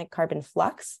oceanic carbon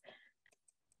flux.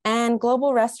 And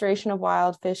global restoration of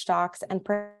wild fish stocks and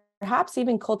perhaps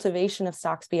even cultivation of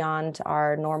stocks beyond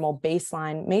our normal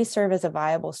baseline may serve as a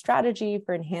viable strategy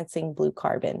for enhancing blue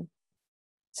carbon.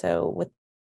 So with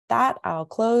that, I'll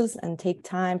close and take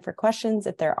time for questions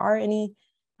if there are any.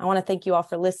 I want to thank you all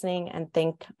for listening and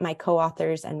thank my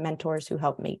co-authors and mentors who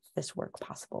helped make this work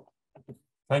possible.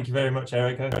 Thank you very much,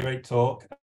 Erica. Great talk.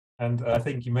 And I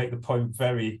think you make the point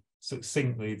very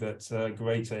succinctly that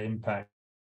greater impact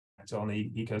on the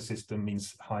ecosystem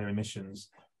means higher emissions.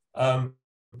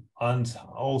 And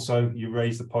also you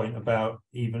raise the point about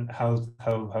even how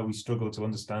we struggle to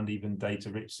understand even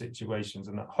data-rich situations.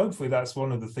 And hopefully that's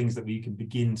one of the things that we can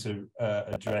begin to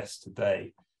address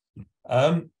today.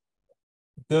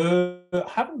 There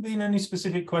haven't been any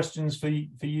specific questions for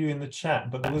you in the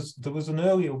chat, but there was an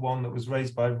earlier one that was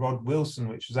raised by Rod Wilson,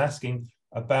 which was asking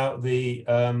about the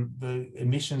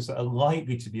emissions that are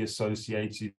likely to be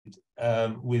associated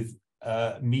with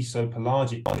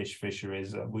mesopelagic fish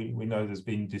fisheries. We know there's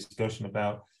been discussion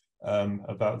about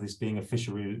this being a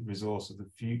fishery resource of the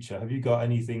future. Have you got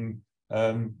anything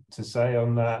to say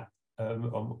on that?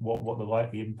 On what the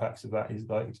likely impacts of that is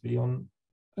likely to be on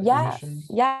emissions?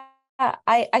 Yeah.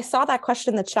 I saw that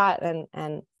question in the chat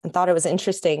and thought it was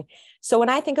interesting. So when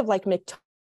I think of like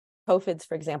myctophids,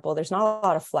 for example, there's not a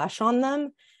lot of flesh on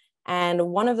them. And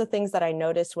one of the things that I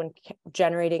noticed when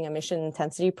generating emission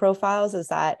intensity profiles is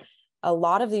that a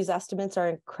lot of these estimates are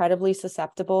incredibly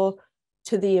susceptible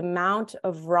to the amount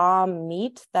of raw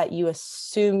meat that you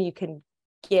assume you can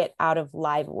get out of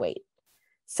live weight.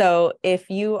 So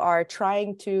if you are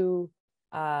trying to,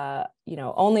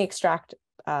 only extract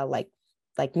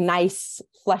like nice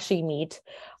fleshy meat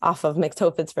off of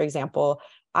myctophids, for example,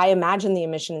 I imagine the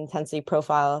emission intensity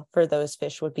profile for those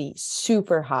fish would be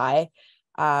super high.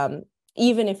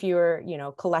 Even if you're,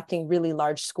 collecting really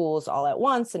large schools all at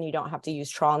once and you don't have to use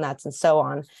trawl nets and so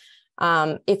on.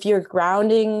 If you're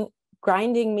grinding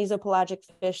mesopelagic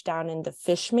fish down into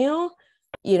fish meal,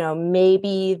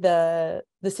 maybe the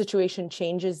situation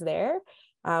changes there.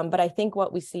 But I think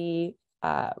what we see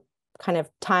kind of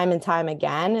time and time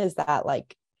again is that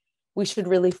like we should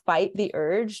really fight the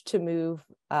urge to move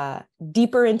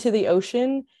deeper into the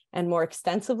ocean and more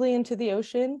extensively into the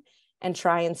ocean, and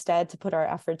try instead to put our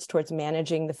efforts towards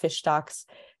managing the fish stocks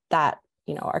that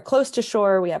are close to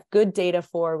shore, we have good data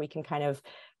for, we can kind of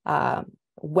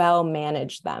well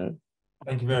manage them.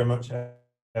 Thank you very much,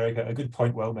 Erica. A good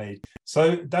point, well made.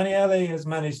 So Daniele has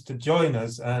managed to join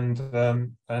us and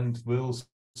will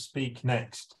speak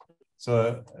next.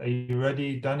 So are you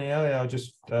ready, Daniele? I'll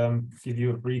just give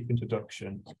you a brief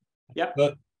introduction. Yep.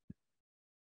 But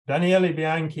Daniele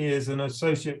Bianchi is an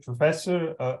associate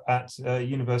professor at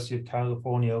University of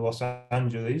California, Los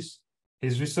Angeles.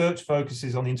 His research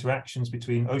focuses on the interactions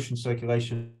between ocean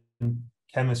circulation,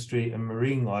 chemistry, and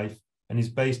marine life, and is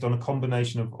based on a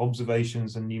combination of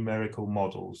observations and numerical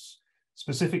models.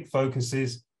 Specific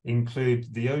focuses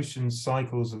include the ocean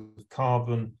cycles of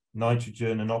carbon,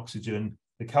 nitrogen, and oxygen,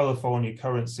 the California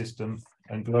current system,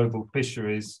 and global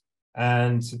fisheries.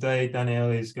 And today,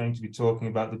 Daniele is going to be talking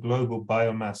about the global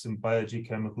biomass and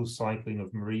biogeochemical cycling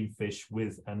of marine fish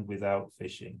with and without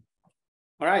fishing.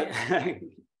 All right.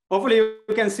 Hopefully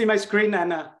you can see my screen,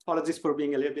 and apologies for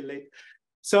being a little bit late.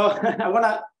 So I want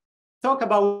to talk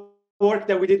about work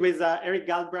that we did with Eric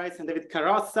Galbraith and David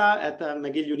Carrozza at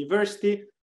McGill University,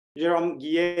 Jerome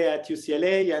Guillet at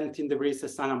UCLA, and Tim DeVries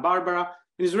at Santa Barbara.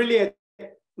 And it's really a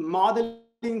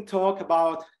modeling talk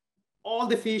about all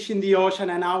the fish in the ocean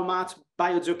and how much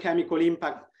biogeochemical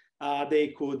impact they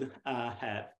could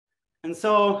have. And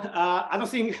so I don't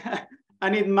think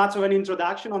I need much of an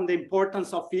introduction on the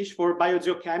importance of fish for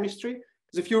biogeochemistry.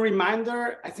 As a few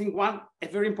reminder, I think a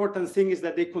very important thing is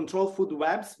that they control food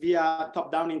webs via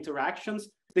top-down interactions.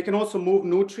 They can also move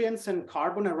nutrients and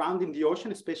carbon around in the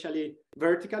ocean, especially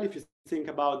vertical, if you think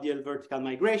about the vertical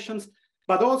migrations.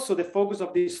 But also the focus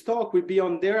of this talk will be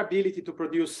on their ability to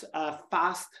produce a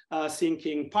fast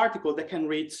sinking particle that can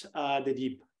reach the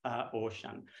deep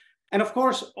ocean. And of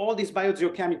course, all these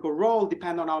biogeochemical roles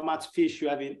depend on how much fish you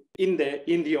have in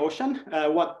the ocean,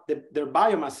 what their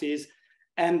biomass is,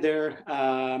 and their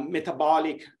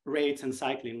metabolic rates and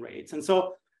cycling rates. And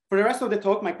so for the rest of the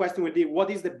talk, my question will be, what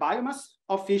is the biomass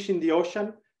of fish in the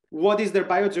ocean? What is their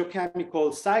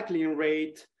biogeochemical cycling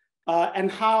rate?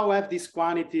 And how have these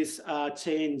quantities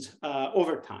changed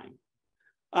over time?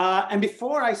 And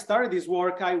before I started this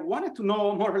work, I wanted to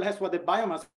know more or less what the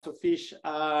biomass of fish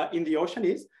in the ocean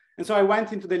is. And so I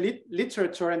went into the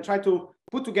literature and tried to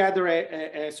put together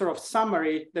a sort of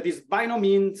summary that is by no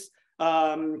means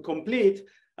complete,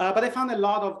 but I found a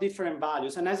lot of different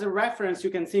values. And as a reference,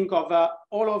 you can think of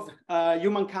all of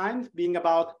humankind being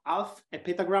about half a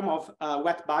petagram of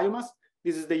wet biomass,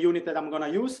 This is the unit that I'm going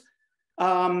to use.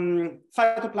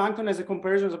 Phytoplankton as a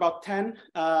comparison is about 10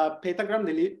 petagram,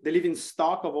 the living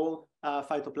stock of all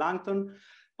phytoplankton.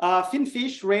 Fin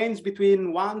fish range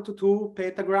between 1 to 2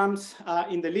 petagrams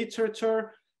in the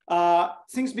literature.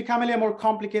 Things become a little more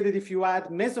complicated if you add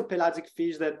mesopelagic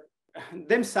fish that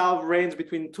themselves range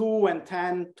between 2 and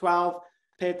 10, 12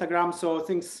 petagrams. So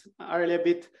things are a little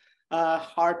bit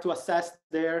hard to assess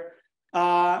there.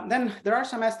 Then there are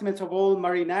some estimates of all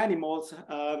marine animals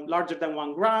larger than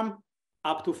 1 gram,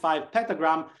 up to 5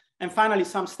 petagram. And finally,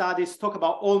 some studies talk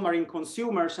about all marine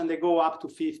consumers, and they go up to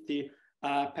 50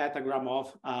 petagram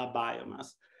of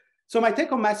biomass. So my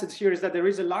take-home message here is that there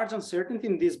is a large uncertainty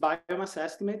in these biomass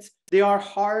estimates. They are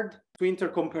hard to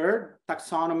intercompare.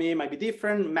 Taxonomy might be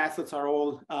different. Methods are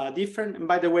all different. And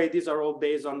by the way, these are all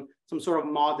based on some sort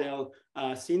of model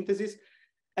synthesis.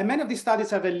 And many of these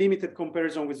studies have a limited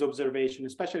comparison with observation,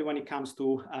 especially when it comes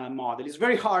to model. It's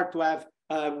very hard to have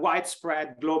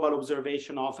widespread global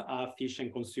observation of fish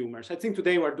and consumers. I think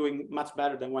today we're doing much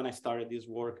better than when I started this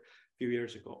work a few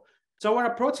years ago. So our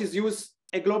approach is use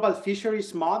a global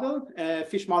fisheries model.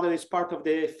 Fish model is part of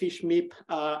the fish MIP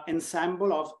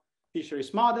ensemble of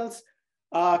fisheries models.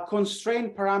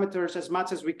 Constrain parameters as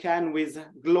much as we can with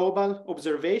global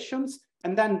observations,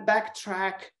 and then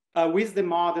backtrack with the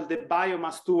model, the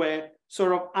biomass to a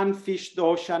sort of unfished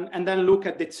ocean, and then look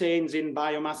at the change in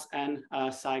biomass and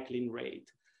cycling rate.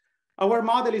 Our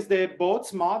model is the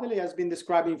Porz model. It has been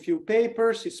described in a few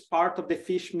papers. It's part of the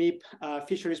fish MIP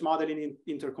fisheries modeling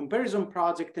intercomparison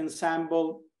project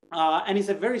ensemble. And it's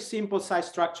a very simple size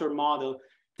structure model.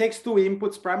 Takes 2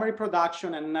 inputs, primary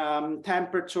production and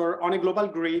temperature on a global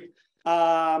grid.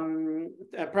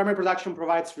 Primary production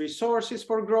provides resources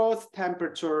for growth.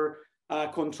 Temperature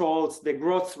controls the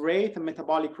growth rate and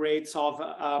metabolic rates of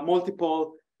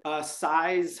multiple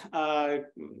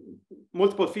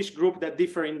multiple fish group that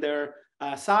differ in their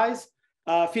size.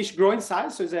 Fish grow in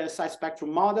size, so it's a size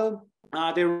spectrum model.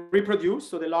 They reproduce,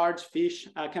 so the large fish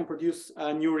can produce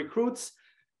new recruits.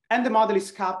 And the model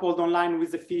is coupled online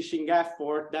with the fishing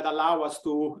effort that allow us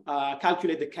to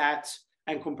calculate the catch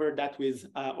and compare that with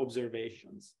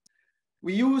observations.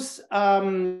 We use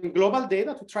global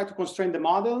data to try to constrain the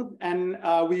model, and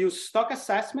we use stock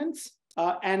assessments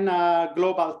and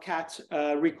global catch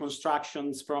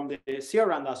reconstructions from the Sea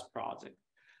Around Us project.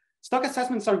 Stock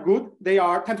assessments are good. They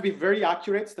tend to be very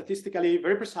accurate, statistically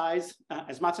very precise,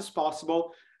 as much as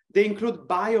possible. They include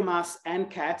biomass and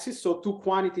catches, so 2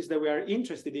 quantities that we are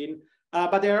interested in,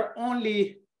 but they are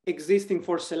only existing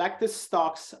for selected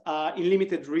stocks in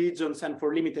limited regions and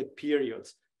for limited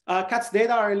periods. Catch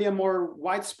data are a little more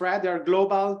widespread. They are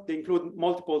global. They include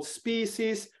multiple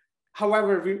species.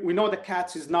 However, we know the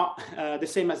catch is not the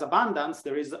same as abundance.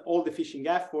 There is all the fishing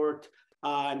effort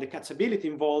and the catchability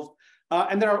involved.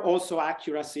 And there are also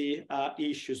accuracy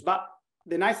issues. But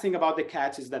the nice thing about the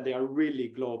catch is that they are really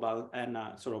global and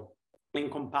sort of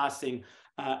encompassing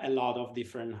a lot of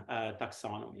different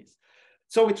taxonomies.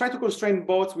 So we try to constrain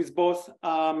both with both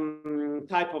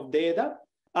type of data.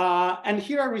 And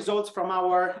here are results from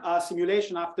our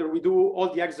simulation after we do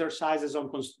all the exercises on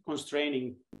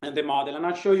constraining the model. And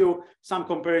I'll show you some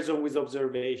comparison with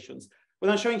observations. What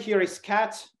I'm showing here is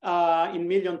catch in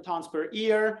million tons per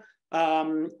year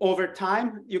over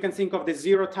time. You can think of the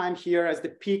 0 time here as the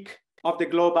peak of the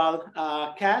global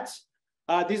catch.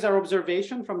 These are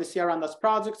observations from the Sea Around Us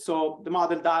project. So the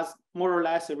model does more or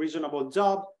less a reasonable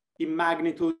job in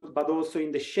magnitude, but also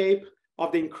in the shape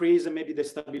of the increase and maybe the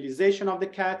stabilization of the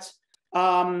catch.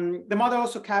 The model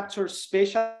also captures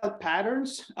spatial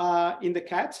patterns in the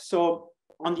catch. So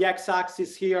on the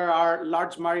x-axis here are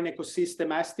large marine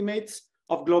ecosystem estimates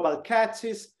of global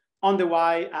catches. On the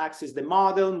y-axis, the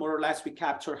model, more or less we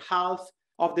capture half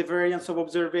of the variance of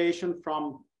observation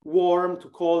from warm to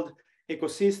cold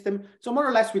ecosystem. So more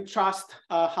or less we trust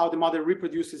how the model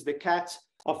reproduces the catch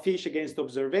of fish against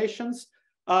observations.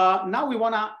 Now we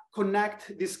want to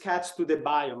connect this catch to the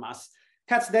biomass.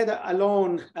 Catch data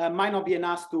alone might not be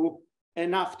enough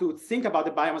to think about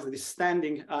the biomass that is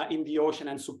standing in the ocean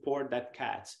and support that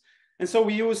catch. And so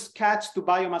we use catch to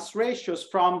biomass ratios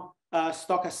from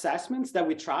stock assessments that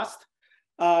we trust.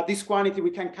 This quantity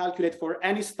we can calculate for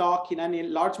any stock in any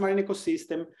large marine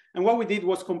ecosystem. And what we did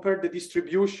was compare the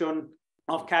distribution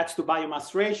of catch to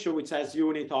biomass ratio, which has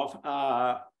unit of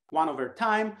 1 over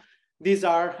time. These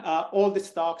are all the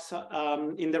stocks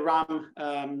in the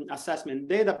RAM assessment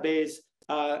database,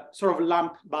 sort of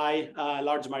lumped by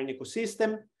large marine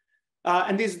ecosystem.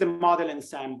 And this is the model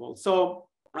ensemble. So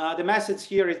the message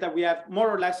here is that we have more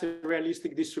or less a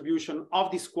realistic distribution of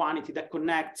this quantity that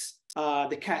connects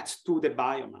the catch to the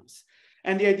biomass.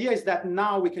 And the idea is that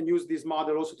now we can use this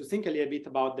model also to think a little bit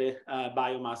about the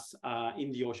biomass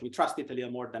in the ocean. We trust it a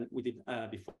little more than we did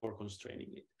before constraining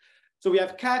it. So we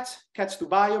have catch to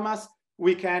biomass.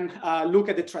 We can look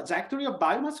at the trajectory of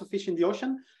biomass of fish in the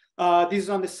ocean. This is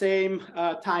on the same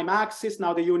time axis.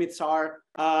 Now the units are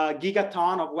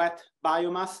gigaton of wet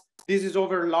biomass. This is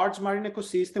over large marine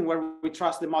ecosystem where we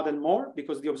trust the model more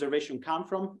because the observation come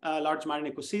from a large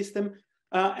marine ecosystem.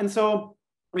 And so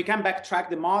we can backtrack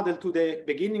the model to the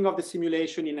beginning of the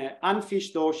simulation in an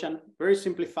unfished ocean, very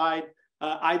simplified,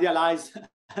 idealized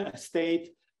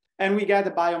state. And we get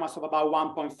a biomass of about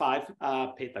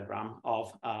 1.5 petagram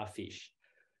of fish.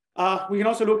 We can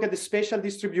also look at the spatial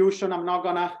distribution. I'm not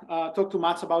gonna talk too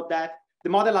much about that. The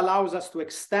model allows us to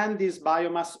extend this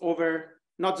biomass over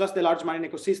not just the large marine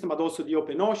ecosystem, but also the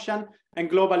open ocean. And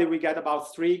globally, we get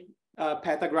about 3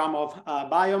 petagram of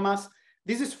biomass.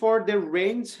 This is for the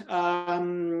range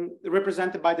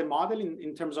represented by the model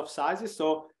in terms of sizes.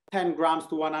 So 10 grams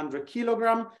to 100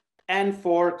 kilogram, and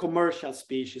for commercial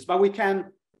species. But we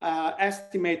can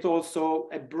estimate also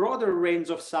a broader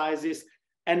range of sizes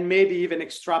and maybe even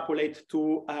extrapolate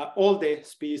to all the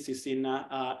species in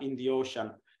the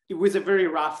ocean. It was a very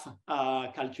rough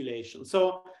calculation.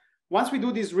 So once we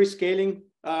do this rescaling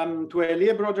to a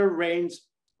little broader range,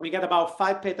 we get about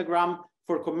 5 petagram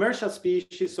for commercial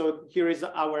species. So here is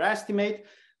our estimate.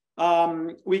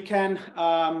 We can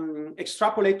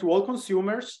extrapolate to all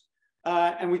consumers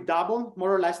and we double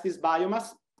more or less this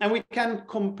biomass. And we can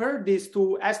compare this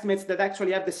to estimates that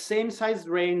actually have the same size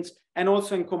range and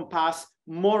also encompass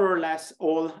more or less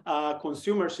all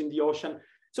consumers in the ocean.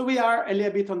 So we are a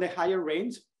little bit on the higher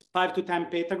range, 5 to 10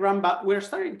 petagram, but we're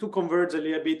starting to converge a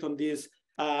little bit on this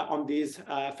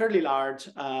fairly large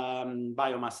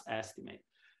biomass estimate.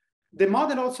 The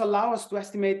model also allows us to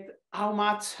estimate how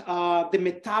much the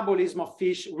metabolism of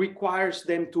fish requires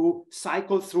them to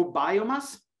cycle through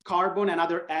biomass, carbon, and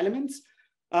other elements.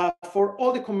 For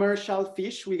all the commercial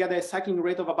fish, we get a cycling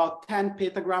rate of about 10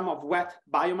 petagram of wet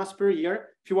biomass per year.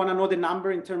 If you want to know the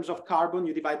number in terms of carbon,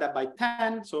 you divide that by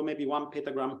 10, so maybe 1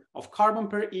 petagram of carbon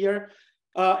per year.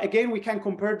 Again, we can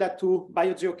compare that to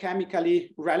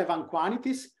biogeochemically relevant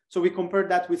quantities. So we compare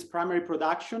that with primary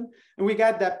production, and we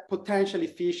get that potentially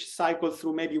fish cycle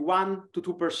through maybe 1 to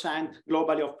 2%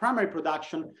 globally of primary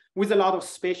production with a lot of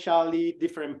spatially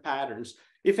different patterns.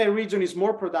 If a region is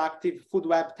more productive, food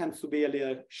web tends to be a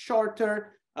little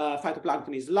shorter,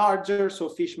 phytoplankton is larger, so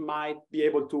fish might be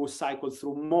able to cycle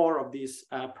through more of this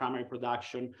primary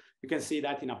production. You can see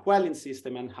that in upwelling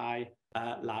system and high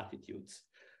latitudes.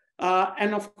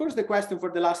 And of course, the question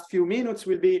for the last few minutes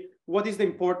will be, what is the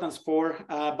importance for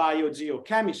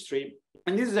biogeochemistry?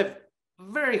 And this is a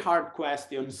very hard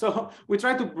question. So we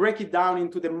try to break it down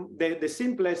into the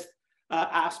simplest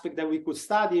aspect that we could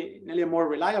study in a little more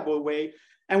reliable way.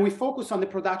 And we focus on the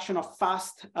production of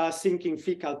fast sinking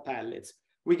fecal pellets.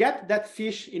 We get that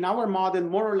fish in our model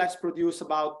more or less produce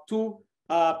about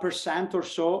 2% or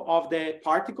so of the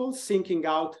particles sinking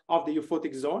out of the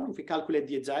euphotic zone. If we calculate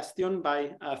digestion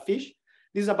by fish,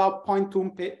 this is about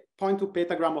 0.2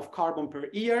 petagram of carbon per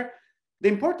year. The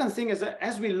important thing is that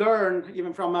as we learn,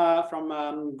 even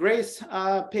from Gray's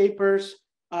papers,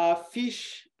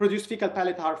 fish produced fecal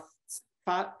pellets are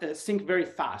sink very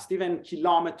fast, even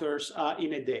kilometers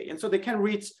in a day. And so they can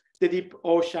reach the deep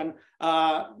ocean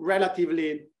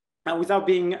relatively without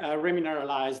being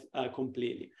remineralized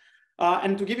completely.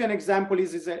 And to give you an example,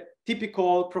 this is a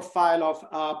typical profile of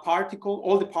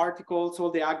all the particles, all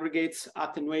the aggregates,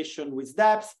 attenuation with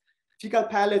depth. Fecal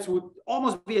pellets would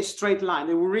almost be a straight line.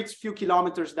 They will reach a few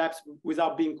kilometers depth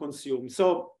without being consumed.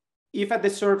 So if at the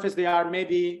surface they are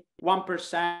maybe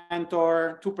 1%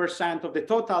 or 2% of the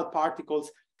total particles,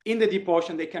 in the deep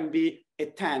ocean, they can be a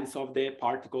tenth of the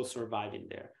particles surviving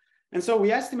there. And so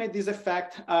we estimate this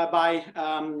effect by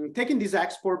taking this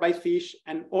export by fish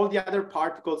and all the other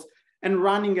particles and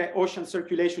running an ocean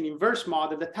circulation inverse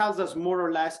model that tells us more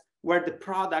or less where the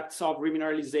products of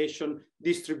remineralization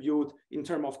distribute in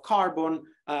terms of carbon,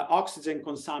 oxygen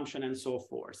consumption, and so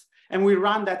forth. And we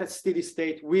run that at steady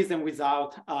state with and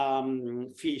without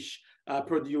fish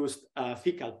produced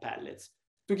fecal pellets.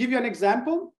 To give you an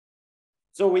example,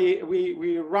 so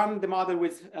we run the model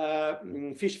with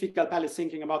fish fecal pellets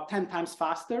sinking about 10 times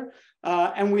faster,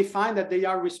 and we find that they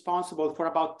are responsible for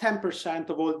about 10%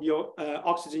 of all the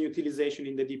oxygen utilization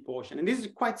in the deep ocean. And this is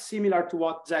quite similar to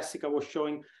what Jessica was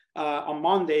showing on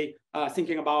Monday,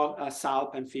 thinking about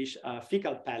salp and fish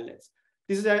fecal pellets.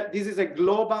 This is a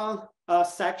global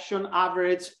section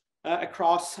average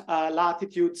across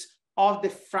latitudes of the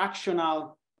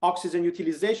fractional oxygen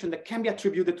utilization that can be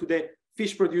attributed to the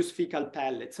fish-produced fecal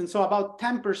pellets. And so about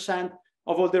 10%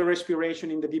 of all the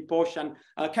respiration in the deep ocean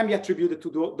can be attributed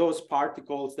to those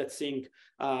particles that sink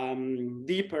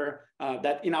deeper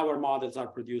that in our models are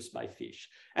produced by fish.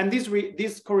 And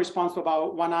this corresponds to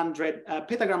about 100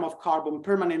 petagram of carbon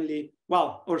permanently,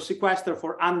 or sequestered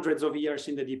for hundreds of years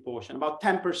in the deep ocean, about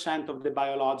 10% of the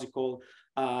biological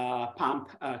pump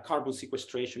carbon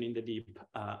sequestration in the deep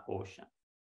ocean.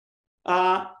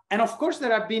 And of course,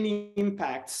 there have been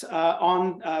impacts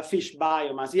on fish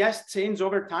biomass. Yes, change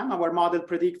over time. Our model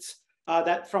predicts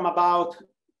that from about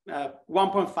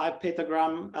 1.5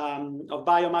 petagram of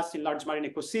biomass in large marine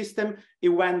ecosystem, it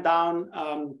went down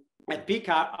at peak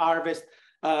harvest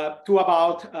to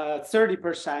about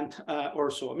 30% or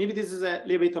so. Maybe this is a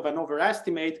little bit of an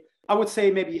overestimate. I would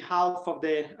say maybe half of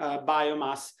the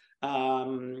biomass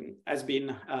has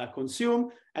been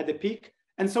consumed at the peak.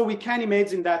 And so we can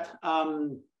imagine that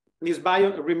this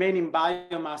remaining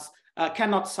biomass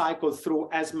cannot cycle through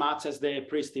as much as the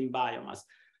pristine biomass.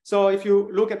 So if you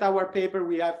look at our paper,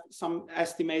 we have some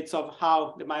estimates of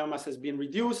how the biomass has been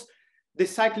reduced. The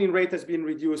cycling rate has been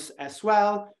reduced as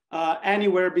well,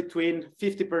 anywhere between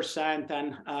 50%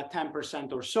 and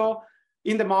 10% or so.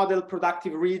 In the model,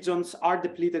 productive regions are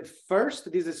depleted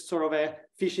first. This is sort of a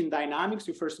fishing dynamics.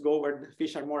 You first go where the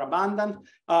fish are more abundant,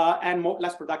 and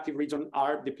less productive regions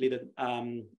are depleted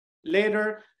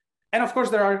later. And of course,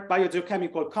 there are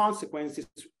biogeochemical consequences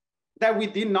that we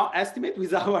did not estimate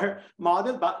with our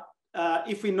model. But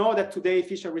if we know that today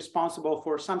fish are responsible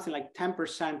for something like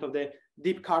 10% of the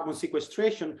deep carbon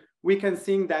sequestration, we can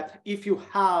think that if you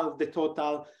have the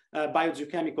total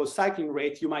biogeochemical cycling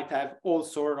rate, you might have all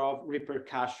sort of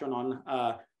repercussion on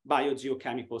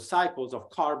biogeochemical cycles of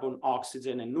carbon,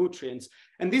 oxygen, and nutrients.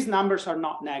 And these numbers are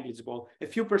not negligible. A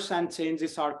few percent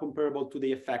changes are comparable to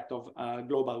the effect of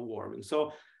global warming.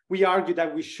 So we argue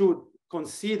that we should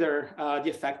consider the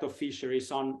effect of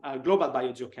fisheries on global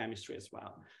biogeochemistry as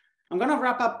well. I'm going to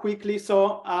wrap up quickly.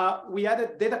 So we had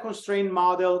a data constrained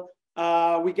model.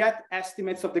 We get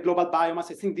estimates of the global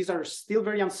biomass. I think these are still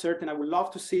very uncertain. I would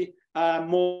love to see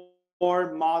more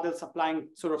models applying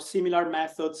sort of similar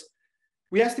methods.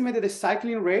 We estimated the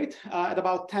cycling rate at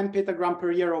about 10 petagram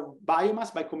per year of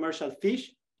biomass by commercial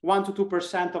fish, 1 to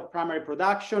 2% of primary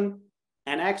production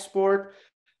and export.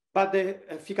 But the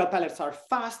fecal pellets are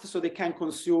fast, so they can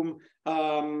consume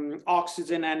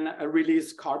oxygen and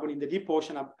release carbon in the deep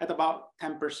ocean at about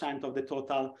 10% of the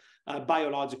total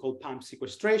biological pump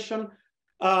sequestration.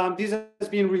 This has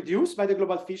been reduced by the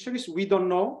global fisheries. We don't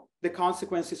know the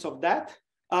consequences of that.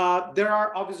 There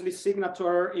are obviously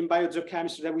signatures in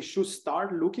biogeochemistry that we should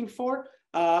start looking for,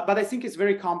 but I think it's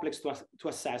very complex to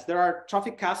assess. There are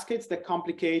trophic cascades that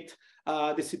complicate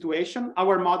the situation.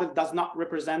 Our model does not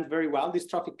represent very well these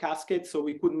trophic cascades, so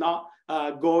we could not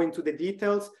go into the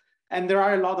details. And there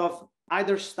are a lot of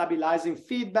either stabilizing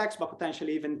feedbacks, but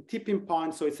potentially even tipping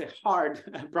points, so it's a hard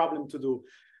problem to do.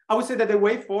 I would say that the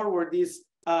way forward is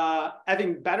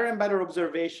having better and better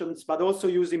observations, but also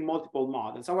using multiple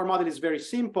models. Our model is very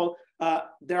simple.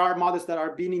 There are models that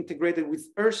are being integrated with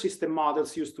Earth system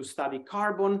models used to study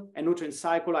carbon and nutrient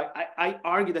cycle. I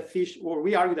argue that fish, or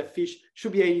we argue that fish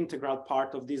should be an integral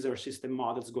part of these Earth system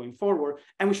models going forward,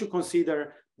 and we should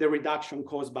consider the reduction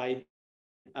caused by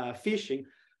fishing.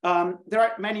 There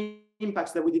are many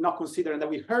impacts that we did not consider and that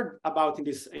we heard about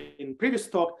in previous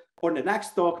talk or the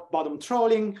next talk: bottom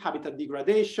trawling, habitat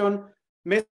degradation,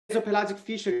 mesopelagic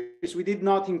fisheries. We did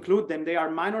not include them. They are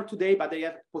minor today, but they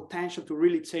have potential to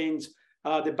really change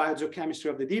the biogeochemistry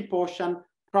of the deep ocean.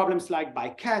 Problems like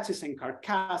bycatches and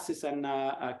carcasses and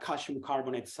calcium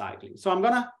carbonate cycling. So I'm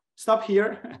gonna stop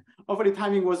here. Hopefully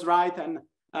timing was right, and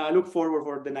look forward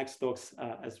for the next talks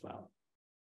as well.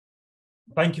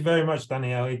 Thank you very much,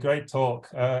 Daniele. Great talk.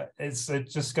 It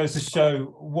just goes to show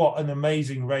what an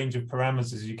amazing range of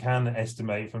parameters you can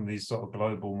estimate from these sort of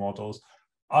global models.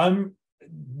 I'm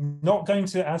not going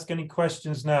to ask any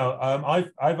questions now.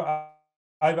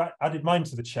 I've added mine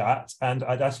to the chat, and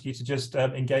I'd ask you to just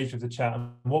engage with the chat. And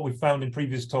what we've found in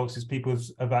previous talks is people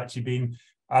have actually been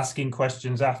asking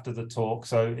questions after the talk.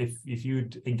 So if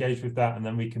you'd engage with that, and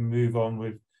then we can move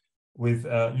on with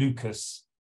Lucas,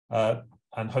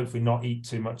 and hopefully not eat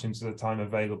too much into the time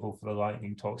available for the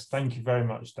lightning talks. Thank you very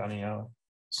much, Daniele.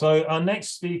 So our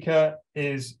next speaker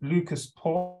is Lucas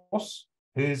Porz,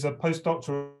 who is a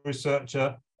postdoctoral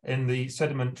researcher in the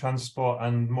sediment transport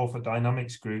and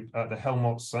morphodynamics group at the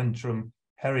Helmholtz-Zentrum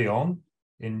Hereon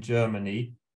in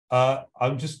Germany.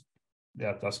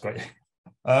 That's great.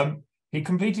 He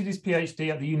completed his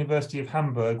PhD at the University of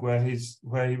Hamburg, where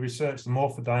he researched the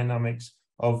morphodynamics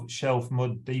of shelf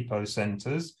mud depot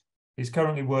centers. He's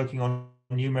currently working on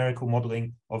numerical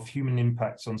modeling of human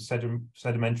impacts on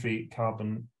sedimentary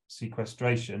carbon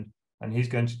sequestration. And he's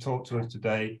going to talk to us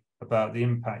today about the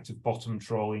impact of bottom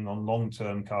trawling on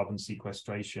long-term carbon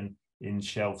sequestration in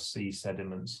shelf sea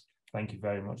sediments. Thank you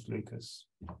very much, Lucas.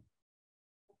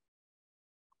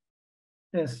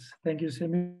 Yes, thank you,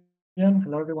 Simeon.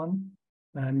 Hello, everyone.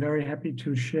 I'm very happy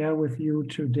to share with you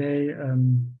today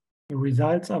the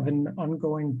results of an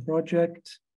ongoing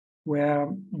project where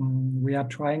we are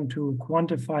trying to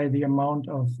quantify the amount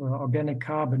of organic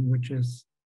carbon which is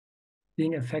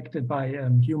being affected by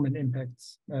human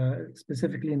impacts,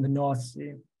 specifically in the North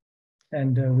Sea.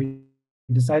 And we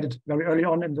decided very early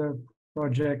on in the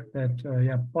project that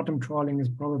bottom trawling is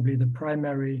probably the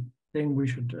primary thing we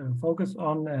should focus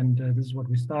on, and this is what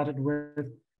we started with.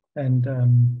 And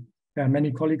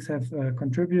many colleagues have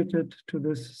contributed to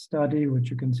this study, which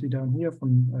you can see down here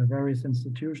from various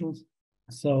institutions.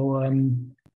 So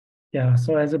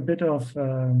so as a bit of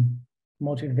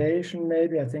motivation,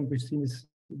 maybe, I think we've seen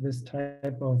this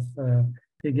type of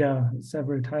figure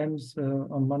several times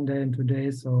on Monday and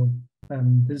today. So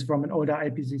this is from an older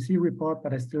IPCC report,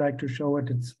 but I still like to show it.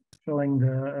 It's showing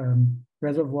the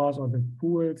reservoirs or the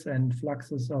pools and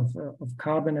fluxes of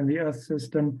carbon in the Earth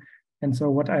system. And so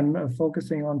what I'm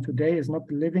focusing on today is not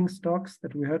the living stocks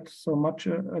that we heard so much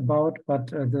about, but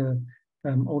the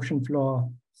ocean floor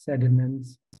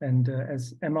sediments. And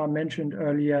as Emma mentioned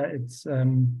earlier, it's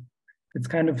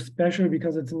kind of special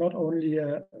because it's not only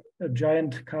a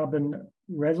giant carbon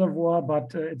reservoir,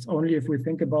 but it's only, if we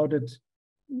think about it,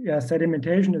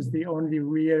 sedimentation is the only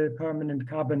real permanent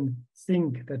carbon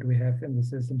sink that we have in the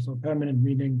system. So permanent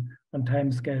meaning on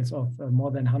time scales of more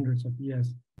than hundreds of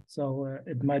years. So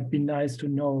it might be nice to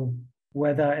know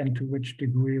whether and to which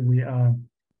degree we are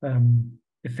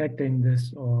affecting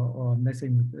this or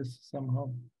messing with this somehow.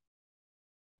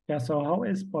 Yeah, so how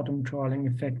is bottom trawling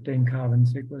affecting carbon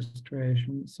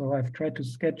sequestration? So I've tried to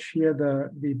sketch here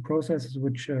the processes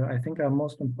which I think are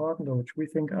most important, or which we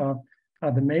think are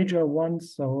the major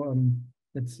ones. So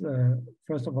it's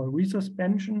first of all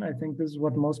resuspension. I think this is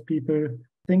what most people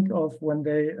think of when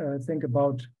they think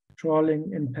about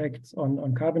trawling impacts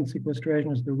on carbon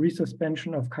sequestration, is the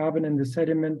resuspension of carbon in the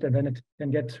sediment, and then it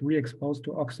can get re-exposed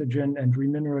to oxygen and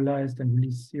remineralized and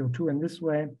release CO2 in this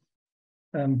way.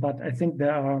 But I think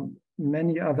there are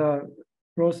many other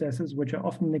processes which are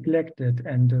often neglected.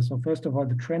 And so first of all,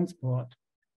 the transport.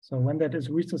 So when that is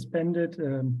resuspended,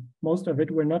 most of it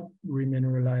will not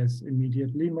remineralize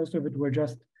immediately. Most of it will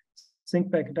just sink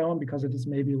back down because it is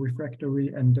maybe refractory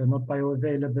and not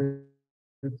bioavailable.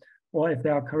 Or if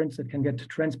there are currents that can get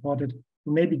transported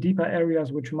to maybe deeper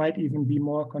areas, which might even be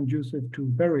more conducive to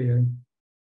burial.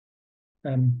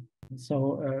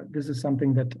 So this is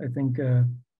something that I think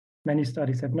many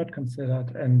studies have not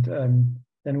considered. And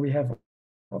then we have,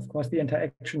 of course, the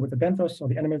interaction with the benthos, or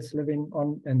the animals living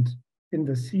on and in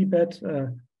the seabed,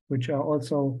 which are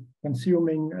also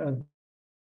consuming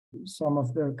some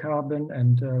of the carbon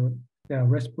and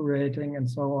respirating and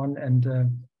so on. And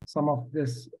some of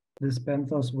this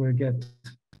benthos will get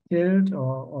killed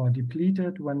or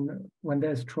depleted when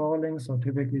there's trawling. So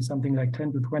typically something like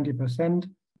 10 to 20%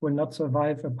 will not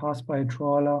survive a pass by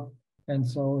trawler. And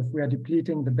so if we are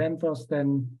depleting the benthos,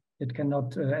 then it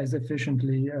cannot as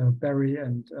efficiently bury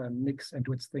and mix and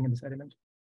do its thing in the sediment.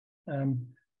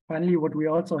 Finally, what we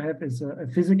also have is a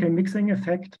physical mixing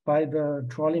effect by the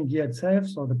trawling gear itself.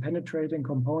 So the penetrating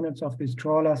components of these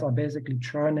trawlers are basically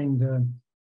churning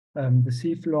the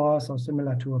seafloor, so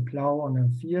similar to a plow on a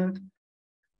field.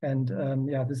 And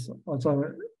this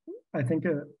also, I think,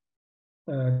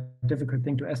 a difficult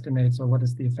thing to estimate. So what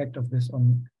is the effect of this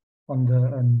on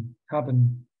the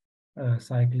carbon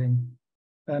cycling?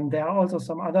 There are also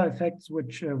some other effects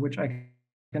which I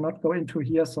cannot go into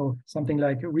here. So something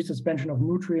like resuspension of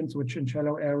nutrients, which in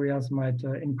shallow areas might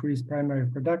increase primary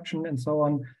production and so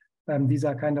on. These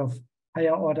are kind of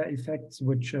higher order effects,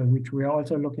 which we are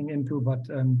also looking into. But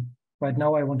right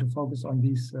now I want to focus on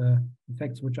these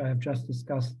effects, which I have just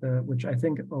discussed, which I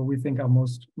think, or we think, are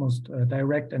most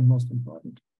direct and most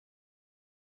important.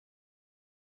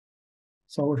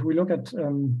 So if we look at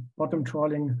bottom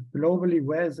trawling globally,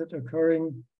 where is it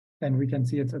occurring? And we can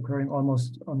see it's occurring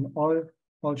almost on all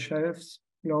shelves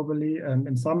globally,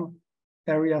 in some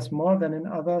areas more than in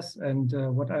others. And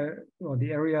the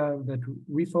area that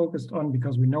we focused on,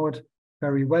 because we know it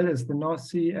very well, is the North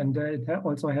Sea, and it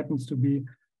also happens to be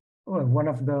one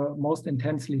of the most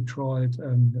intensely trawled,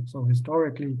 so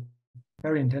historically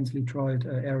very intensely trawled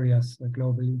areas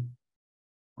globally.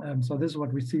 So this is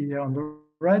what we see here on the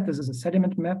right. This is a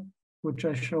sediment map, which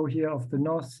I show here of the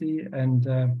North Sea, and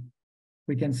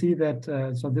we can see that,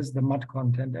 so this is the mud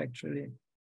content actually.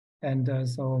 And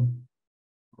so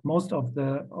most of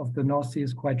the North Sea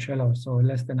is quite shallow, so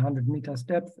less than 100 meters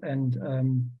depth and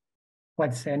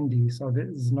quite sandy. So there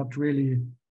is not really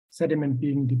sediment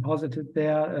being deposited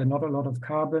there, not a lot of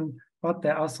carbon, but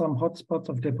there are some hotspots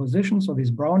of deposition. So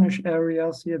these brownish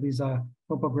areas here, these are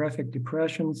topographic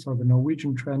depressions. So the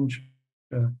Norwegian Trench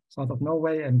south of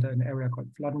Norway and an area called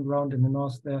Flooding Ground in the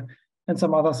north there, and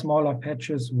some other smaller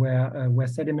patches where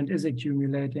sediment is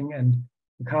accumulating and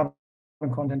the carbon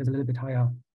content is a little bit higher.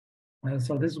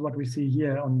 So this is what we see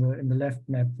here in the left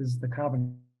map. This is the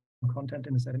carbon content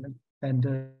in the sediment. And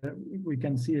we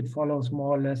can see it follows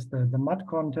more or less the mud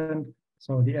content.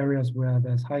 So the areas where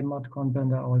there's high mud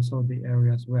content are also the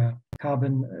areas where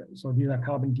carbon, so these are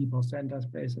carbon depot centers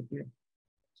basically.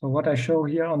 So what I show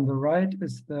here on the right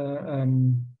is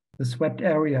the swept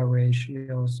area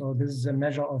ratio. So this is a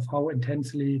measure of how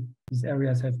intensely these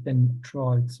areas have been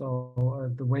trawled.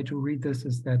 So the way to read this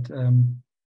is that,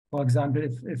 for example,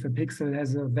 if a pixel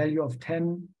has a value of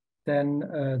 10, then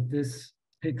this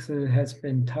pixel has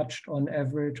been touched on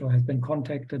average or has been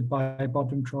contacted by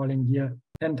bottom trawling gear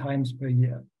 10 times per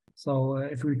year. So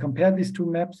if we compare these two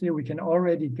maps here, we can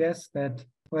already guess that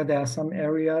where there are some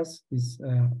areas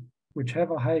which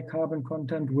have a high carbon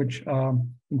content, which are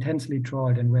intensely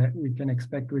trawled and where we can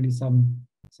expect really some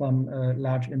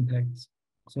large impacts.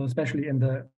 So especially in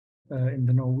the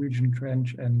Norwegian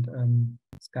Trench and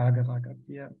Skagerrak up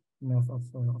here, north of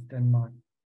Denmark.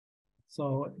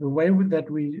 So the way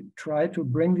that we try to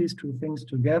bring these two things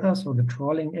together, so the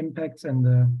trawling impacts and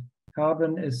the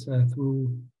carbon, is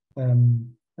through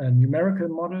a numerical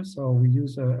model. So we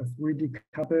use a 3D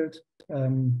coupled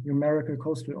numerical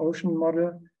coastal ocean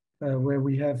model where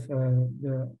we have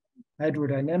the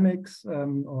hydrodynamics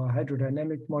or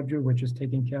hydrodynamic module, which is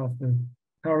taking care of the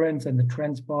currents and the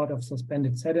transport of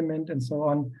suspended sediment and so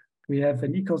on. We have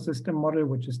an ecosystem model,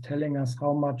 which is telling us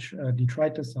how much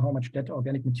detritus, how much dead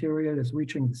organic material is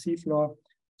reaching the seafloor.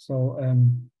 So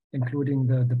including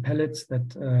the pellets that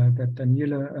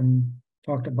Daniele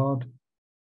talked about.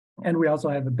 And we also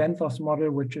have a benthos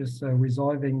model, which is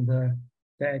resolving the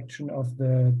action of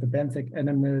the benthic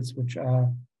animals, which are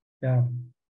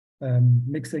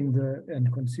mixing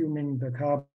and consuming the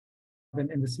carbon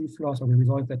in the seafloor. So we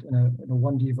resolve that in a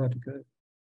 1D vertical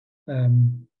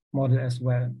model as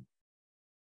well.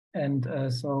 And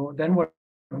so then what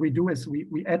we do is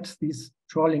we add these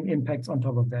trawling impacts on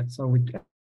top of that. So we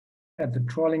add the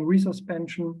trawling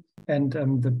resuspension and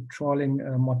the trawling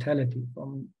mortality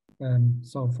from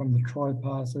the trawl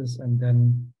passes, and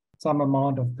then some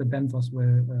amount of the benthos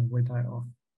will die off.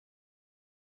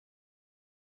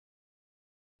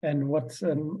 And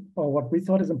what we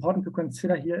thought is important to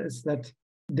consider here is that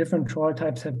different trawl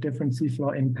types have different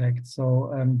seafloor impacts.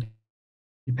 So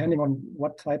depending on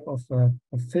what type of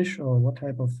fish or what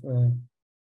type of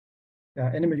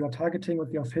animal you're targeting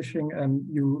with your fishing,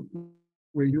 you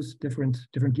will use different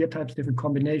gear types, different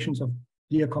combinations of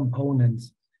gear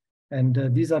components.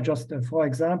 And these are just 4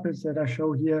 examples that I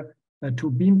show here, 2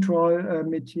 beam trawl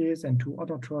métiers and 2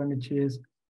 otter trawl métiers.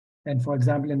 And for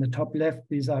example, in the top left,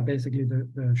 these are basically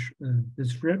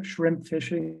the shrimp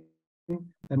fishing,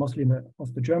 mostly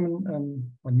off the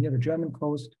German or near the German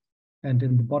coast. And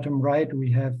in the bottom right,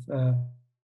 we have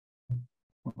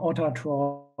otter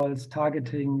trawls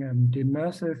targeting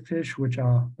demersal fish, which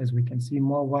are, as we can see,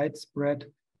 more widespread.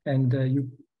 And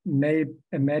you may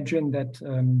imagine that,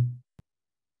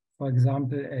 for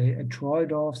example, a trawl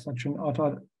dwarf, such an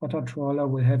otter trawler,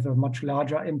 will have a much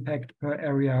larger impact per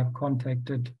area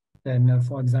contacted than,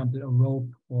 for example, a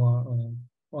rope or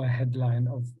a headline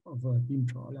of a beam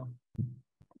trawler.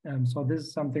 So this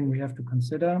is something we have to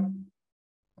consider.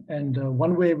 And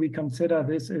one way we consider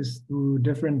this is through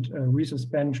different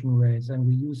resuspension rates. And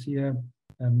we use here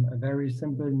a very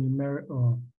simple numeric,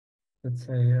 or let's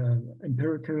say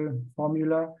empirical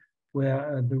formula,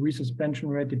 where the resuspension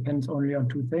rate depends only on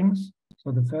 2 things.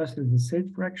 So the first is the silt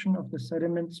fraction of the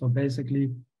sediment. So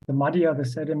basically, the muddier the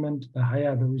sediment, the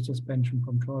higher the resuspension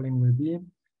from trawling will be.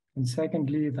 And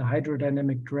secondly, the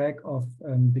hydrodynamic drag of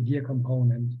the gear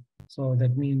component. So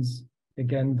that means,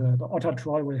 again, the otter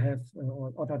trawl will have,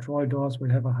 or otter trawl doors will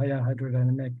have a higher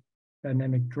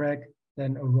hydrodynamic drag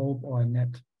than a rope or a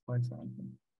net, for example.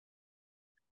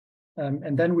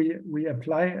 And then we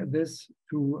apply this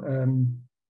to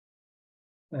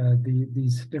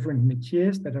these different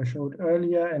métiers that I showed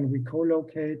earlier, and we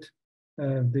co-locate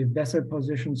the vessel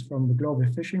positions from the Global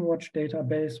Fishing Watch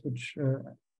database, which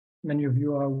many of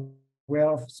you are aware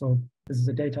of. So this is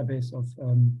a database of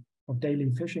daily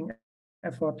fishing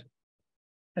effort.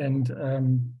 And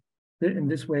in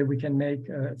this way, we can make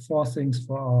 4 things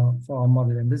for our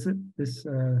model. And this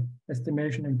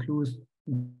estimation includes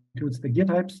includes the gear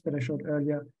types that I showed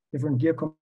earlier, different gear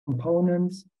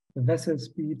components, the vessel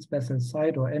speeds, vessel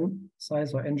size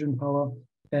or engine power,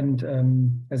 and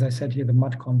as I said here, the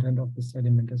mud content of the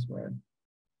sediment as well.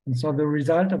 And so the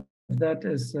result of that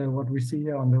is what we see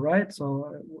here on the right.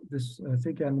 So this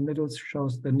figure in the middle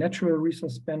shows the natural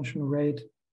resuspension rate,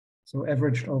 so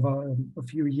averaged over a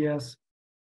few years.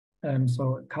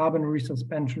 So carbon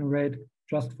resuspension rate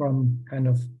just from kind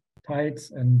of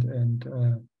tides and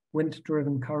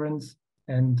wind-driven currents.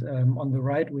 And on the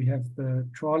right, we have the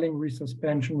trawling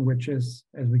resuspension, which is,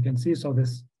 as we can see, so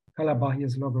this color bar here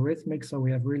is logarithmic. So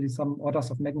we have really some orders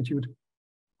of magnitude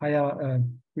higher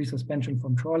resuspension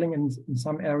from trawling in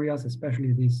some areas,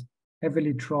 especially these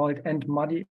heavily trawled and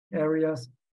muddy areas,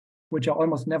 which are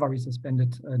almost never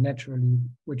resuspended naturally,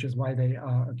 which is why they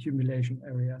are accumulation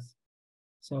areas.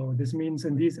 So this means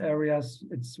in these areas,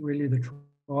 it's really the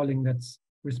trawling that's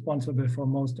responsible for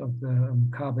most of the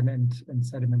carbon and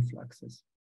sediment fluxes.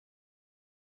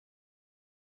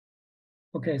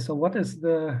 Okay, so what is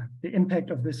the impact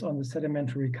of this on the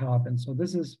sedimentary carbon? So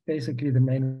this is basically the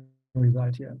main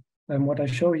result here. What I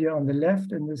show here on the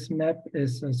left in this map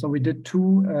is, so we did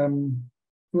two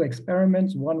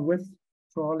experiments, one with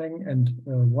trawling and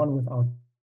one without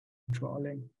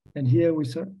trawling. And here we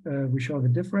show the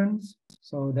difference.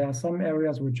 So there are some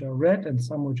areas which are red and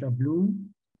some which are blue.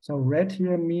 So red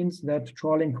here means that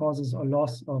trawling causes a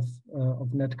loss of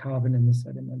net carbon in the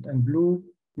sediment, and blue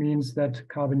means that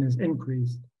carbon is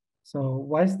increased. So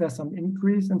why is there some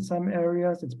increase in some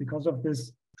areas? It's because of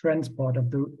this transport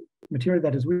of the material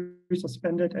that is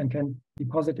resuspended and can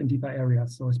deposit in deeper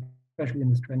areas. So especially in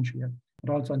this trench here,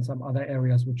 but also in some other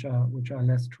areas which are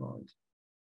less trawled.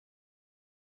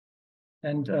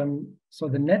 And so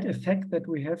the net effect that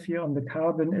we have here on the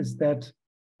carbon is that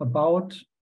about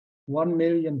 1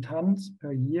 million tons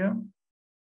per year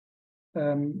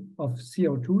of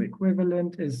CO2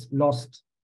 equivalent is lost,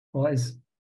 or is,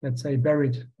 let's say,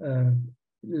 buried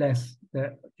less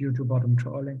due to bottom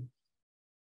trawling.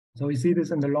 So we see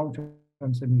this in the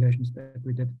long-term simulations that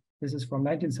we did. This is from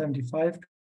 1975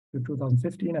 to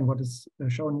 2015, and what is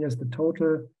shown here is the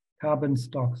total carbon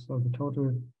stock, so the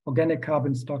total organic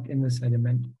carbon stock in the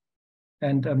sediment.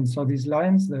 And so these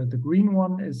lines, the green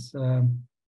one is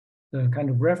the kind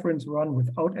of reference run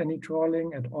without any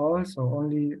trawling at all, so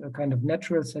only a kind of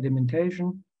natural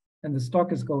sedimentation, and the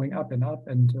stock is going up and up.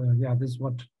 And yeah, this is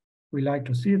what we like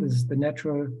to see. This is the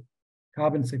natural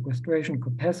carbon sequestration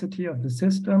capacity of the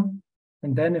system.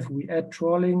 And then if we add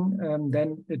trawling,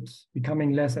 then it's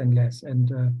becoming less and less.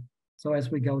 And so as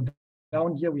we go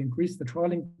down here, we increase the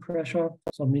trawling pressure,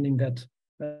 so meaning that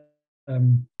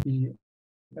the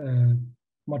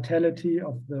mortality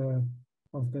of the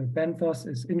benthos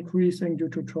is increasing due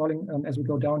to trawling as we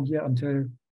go down here until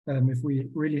if we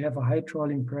really have a high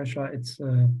trawling pressure, it's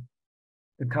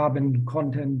the carbon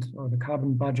content or the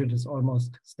carbon budget is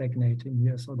almost stagnating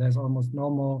here. So there's almost no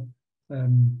more,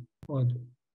 or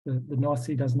the North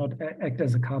Sea does not act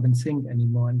as a carbon sink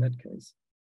anymore in that case.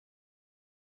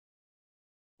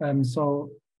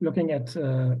 So looking at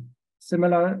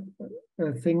similar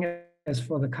thing as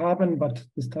for the carbon, but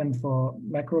this time for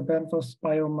macrobenthos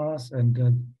biomass. And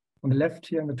on the left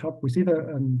here in the top, we see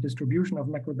the distribution of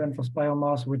macrobenthos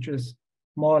biomass, which is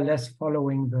more or less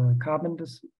following the carbon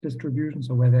distribution.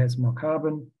 So where there's more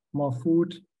carbon, more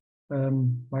food,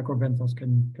 macrobenthos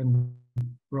can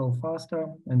grow faster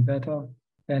and better.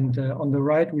 And on the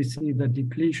right, we see the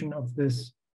depletion of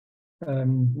this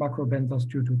macrobenthos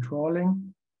due to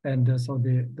trawling. And so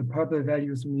the purple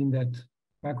values mean that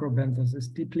macrobenthos is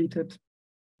depleted.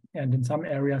 And in some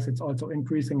areas, it's also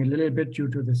increasing a little bit due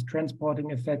to this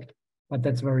transporting effect, but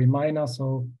that's very minor.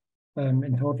 So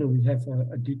in total, we have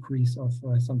a decrease of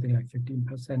something like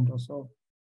 15% or so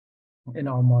in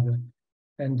our model.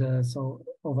 And so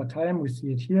over time, we see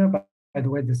it here. But by the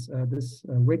way, this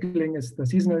wiggling is the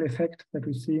seasonal effect that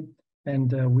we see.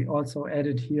 And we also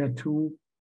added here two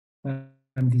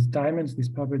these diamonds. These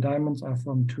purple diamonds are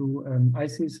from two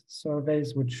ICES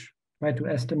surveys, which try to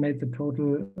estimate the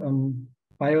total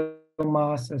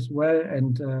biomass as well.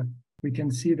 And we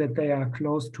can see that they are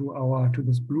close to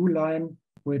this blue line,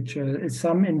 which is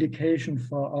some indication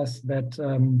for us that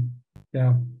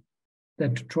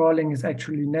that trawling is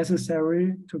actually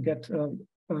necessary to get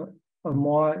a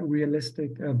more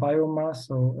realistic biomass.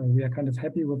 So we are kind of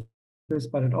happy with this,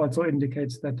 but it also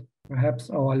indicates that perhaps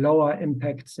our lower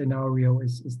impact scenario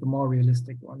is the more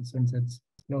realistic one, since it's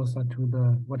closer to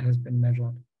what has been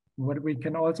measured. What we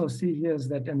can also see here is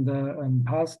that in the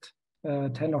past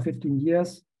 10 or 15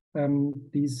 years,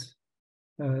 the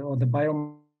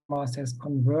biomass has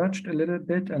converged a little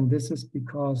bit, and this is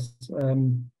because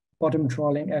bottom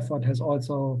trawling effort has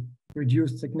also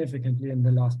reduced significantly in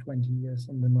the last 20 years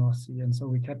in the North Sea. And so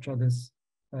we capture this,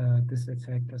 this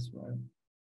effect as well.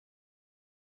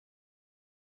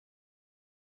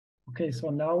 Okay, so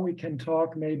now we can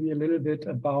talk maybe a little bit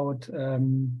about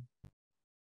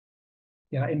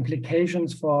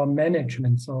implications for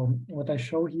management. So what I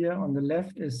show here on the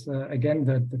left is, again,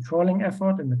 the trawling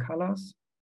effort in the colors.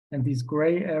 And these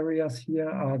gray areas here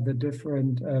are the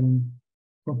different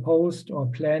proposed or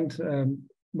planned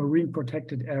marine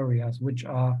protected areas, which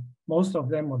are, most of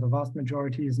them, or the vast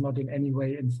majority, is not in any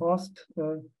way enforced,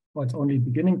 or it's only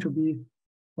beginning to be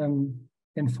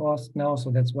enforced now. So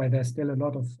that's why there's still a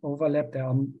lot of overlap. There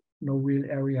are no real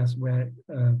areas where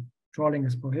trawling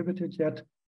is prohibited yet.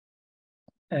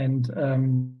 And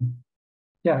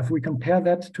if we compare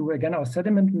that to, again, our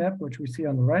sediment map, which we see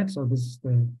on the right, so this is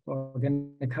the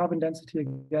organic carbon density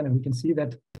again, and we can see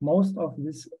that most of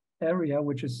this area,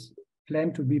 which is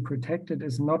planned to be protected,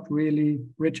 is not really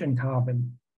rich in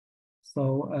carbon.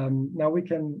 So now we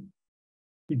can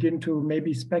begin to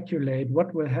maybe speculate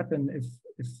what will happen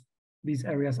if these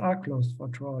areas are closed for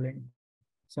trawling.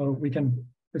 So we can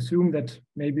assume that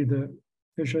maybe the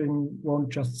fishing won't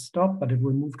just stop, but it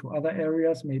will move to other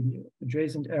areas, maybe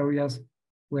adjacent areas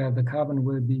where the carbon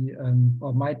will be,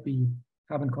 or might be,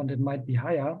 carbon content might be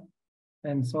higher.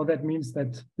 And so that means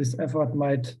that this effort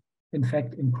might, in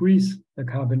fact, increase the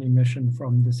carbon emission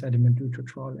from the sediment due to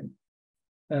trawling.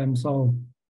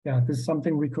 This is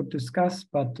something we could discuss,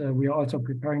 but we are also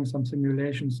preparing some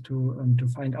simulations to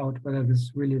find out whether this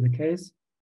is really the case.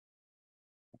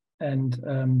 And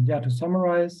to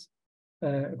summarize,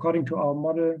 according to our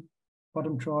model,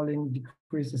 bottom trawling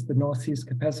decreases the North Sea's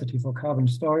capacity for carbon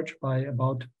storage by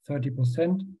about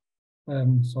 30%,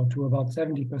 so to about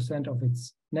 70% of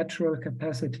its natural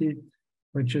capacity,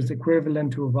 which is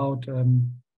equivalent to about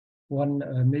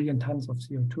 1 million tons of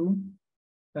CO2.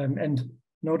 And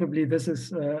notably, this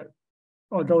is,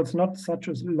 although it's not such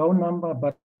a low number,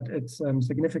 but it's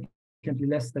significantly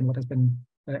less than what has been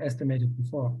estimated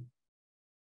before.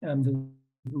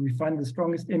 We find the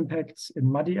strongest impacts in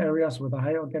muddy areas with a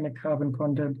high organic carbon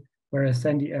content, whereas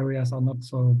sandy areas are not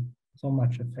so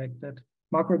much affected.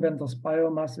 Macrobenthos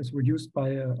biomass is reduced by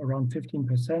around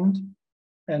 15%,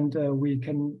 and we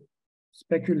can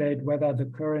speculate whether the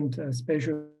current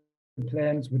spatial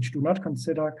plans, which do not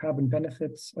consider carbon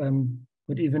benefits,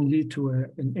 would even lead to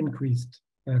an increased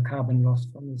carbon loss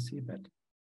from the seabed.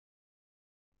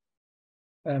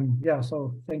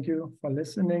 So thank you for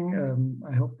listening.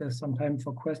 I hope there's some time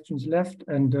for questions left.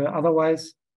 And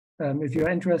otherwise, if you're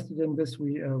interested in this,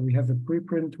 we have a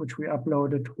preprint which we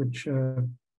uploaded, which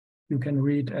you can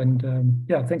read. And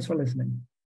thanks for listening.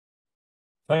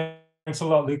 Thanks a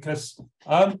lot, Lucas.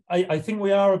 I think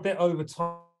we are a bit over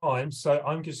time, so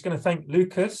I'm just going to thank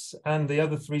Lucas and the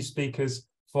other three speakers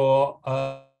for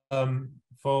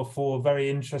very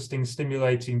interesting,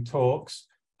 stimulating talks.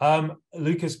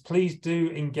 Lucas, please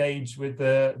do engage with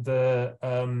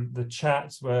the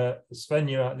chat where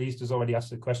Svenja at least has already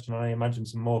asked a question. I imagine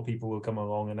some more people will come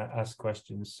along and ask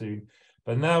questions soon.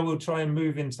 But now we'll try and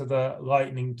move into the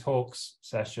lightning talks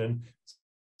session.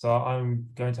 So I'm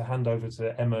going to hand over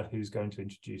to Emma, who's going to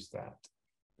introduce that.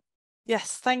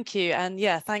 Yes, thank you. And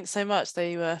thanks so much.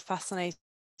 They were fascinating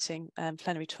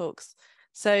plenary talks.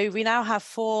 So we now have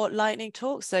 4 lightning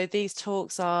talks. So these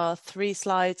talks are 3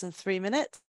 slides and 3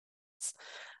 minutes.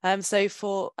 So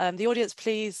for the audience,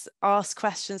 please ask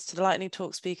questions to the lightning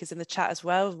talk speakers in the chat as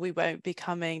well. We won't be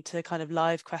coming to kind of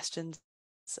live questions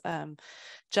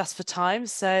just for time.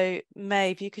 So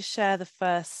May, if you could share the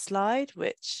first slide,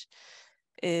 which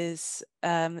is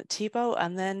Thibault,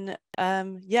 and then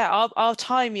I'll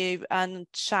time you and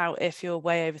shout if you're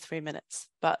way over 3 minutes,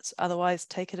 but otherwise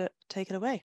take it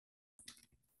away.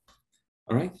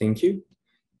 All right, thank you.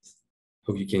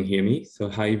 Hope you can hear me. So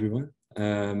hi everyone.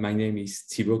 My name is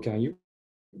Thibault Cariou.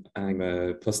 I'm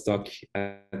a postdoc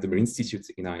at the Marine Institute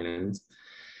in Ireland.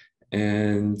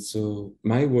 And so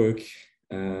my work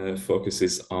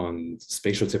focuses on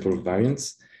spatial temporal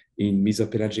variance in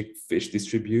mesopelagic fish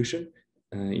distribution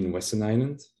in Western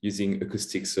Ireland using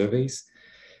acoustic surveys.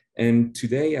 And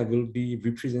today I will be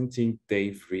representing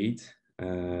Dave Reed,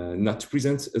 not to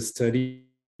present a study,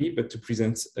 but to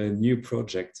present a new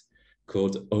project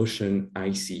called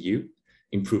OceanICU,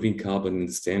 Improving Carbon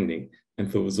Understanding.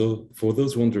 And for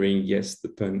those wondering, yes, the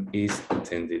pun is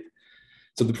intended.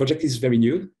 So the project is very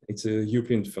new. It's a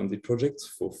European funded project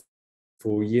for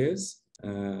 4 years.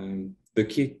 The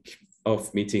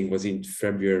kick-off meeting was in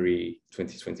February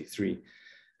 2023.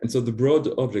 And so the broad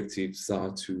objectives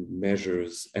are to measure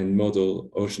and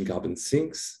model ocean carbon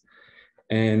sinks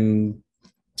and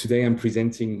today I'm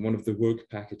presenting one of the work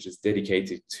packages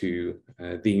dedicated to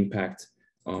the impact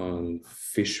on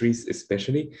fisheries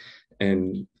especially.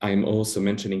 And I'm also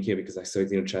mentioning here, because I saw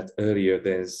it in the chat earlier,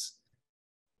 there's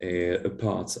a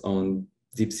part on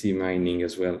deep sea mining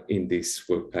as well in these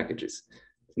work packages.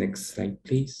 Next slide,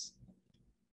 please.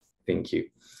 Thank you.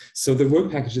 So the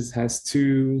work packages has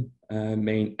two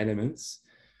main elements: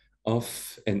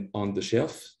 off and on the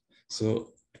shelf.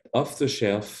 So off the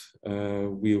shelf,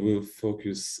 we will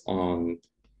focus on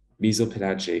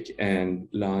mesopelagic and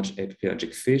large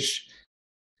epipelagic fish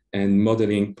and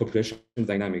modeling population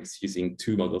dynamics using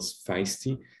two models,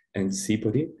 Feisty and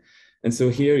Seapody. And so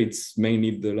here it's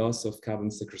mainly the loss of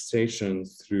carbon sequestration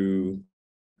through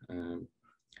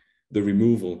the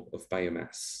removal of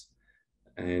biomass.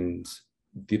 And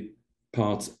the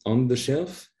part on the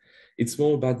shelf, it's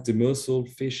more about demersal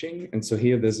fishing. And so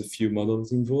here there's a few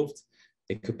models involved: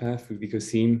 Ecopath,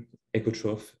 Ecoseme,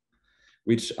 Ecotroph,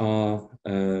 which are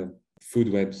food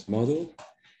webs model,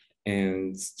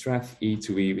 and Strath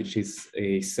E2E, which is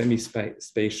a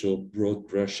semi-spatial broad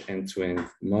brush end-to-end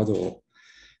model.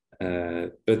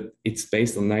 But it's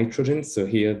based on nitrogen. So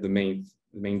here the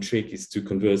main trick is to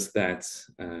convert that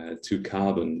to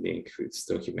carbon link with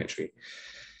stoichiometry.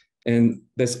 And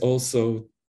there's also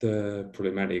the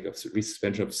problematic of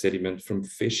resuspension of sediment from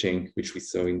fishing, which we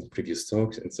saw in the previous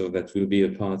talks. And so that will be a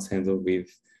part handled with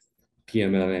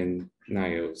PML and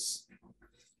NIOS.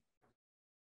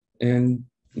 And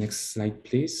next slide,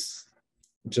 please.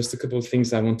 Just a couple of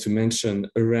things I want to mention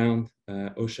around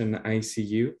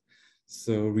OceanICU.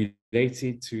 So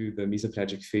related to the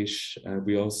mesopelagic fish,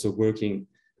 we're also working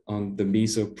on the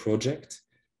MESO project.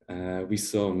 We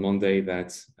saw on Monday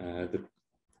that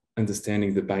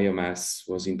understanding the biomass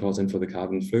was important for the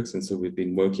carbon flux. And so we've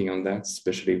been working on that,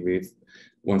 especially with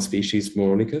one species,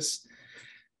 Morolicus.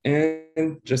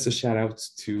 And just a shout out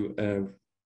to a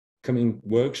coming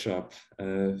workshop,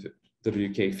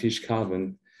 WK Fish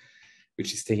Carbon,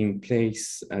 which is taking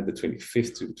place at the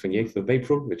 25th to 28th of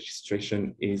April.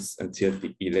 Registration is until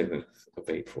the 11th of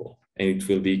April. And it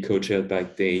will be co-chaired by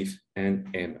Dave and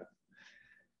Emma.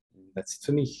 That's it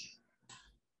for me.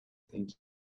 Thank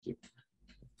you.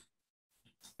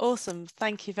 Awesome,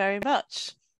 thank you very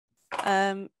much.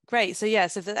 Great, so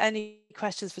yes, if there are any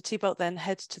questions for Thibault, then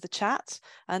head to the chat.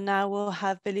 And now we'll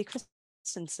have Billy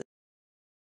Christensen.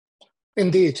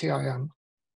 Indeed, here I am.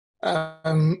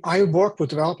 I work with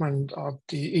development of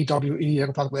the EWE,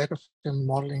 Ecopathic Ecosystem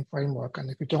Modeling Framework. And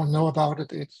if you don't know about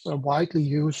it, it's a widely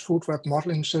used food web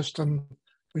modeling system.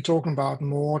 We're talking about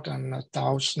more than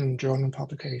 1,000 journal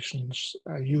publications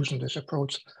using this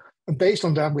approach. And based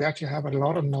on that, we actually have a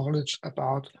lot of knowledge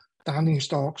about standing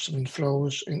stocks and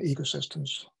flows in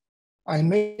ecosystems. I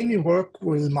mainly work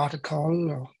with Marta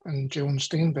Koll and Joan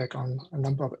Steenbeck on a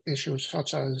number of issues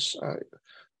such as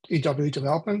EWE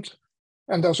development.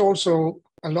 And there's also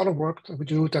a lot of work that we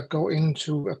do that go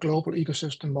into a global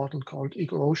ecosystem model called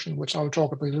EcoOcean, which I'll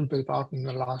talk a little bit about in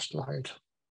the last slide.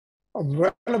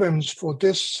 Of relevance for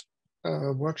this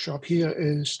workshop here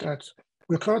is that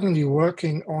we're currently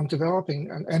working on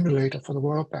developing an emulator for the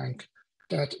World Bank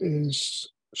that is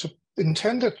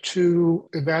intended to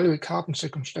evaluate carbon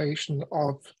sequestration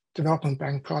of development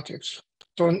bank projects.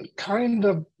 So kind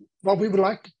of what we would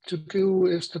like to do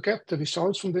is to get the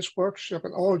results from this workshop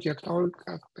and all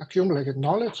the accumulated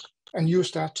knowledge and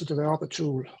use that to develop a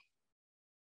tool.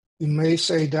 You may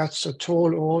say that's a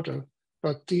tall order,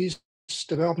 but these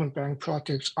development bank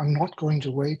projects are not going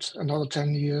to wait another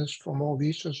 10 years for more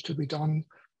research to be done.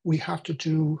 We have to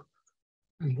do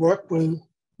and work with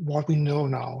what we know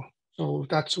now. So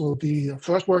that will be the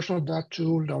first version of that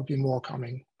tool. There'll be more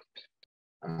coming.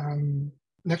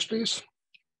 Next, please.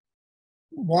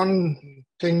 One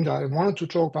thing that I wanted to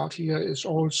talk about here is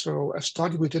also a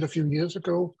study we did a few years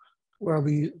ago where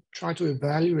we tried to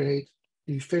evaluate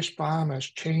the fish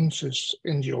biomass changes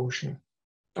in the ocean.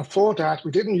 Now for that,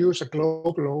 we didn't use a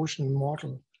global ocean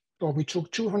model, but we took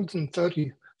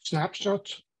 230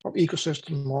 snapshots of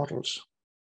ecosystem models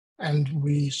and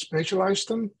we spatialized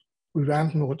them, we ran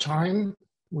them over time,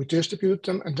 we distribute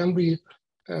them, and then we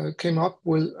came up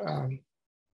with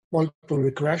multiple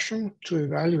regression to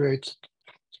evaluate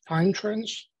time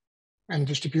trends and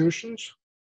distributions.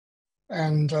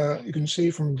 And you can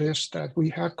see from this that we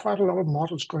had quite a lot of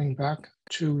models going back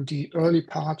to the early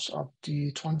parts of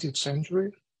the 20th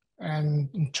century. And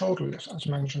in total, as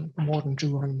mentioned, more than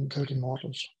 230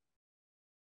 models.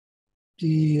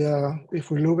 If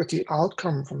we look at the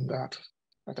outcome from that,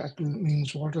 that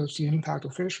means what is the impact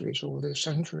of fisheries over this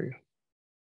century?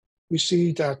 We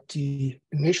see that the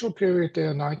initial period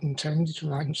there, 1910 to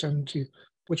 1970,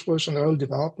 which was an early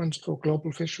development for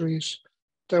global fisheries,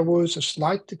 there was a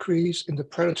slight decrease in the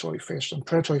predatory fish, and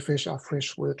predatory fish are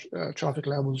fish with trophic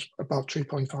levels above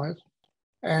 3.5.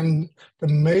 And the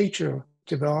major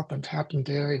development happened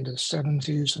there in the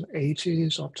 70s and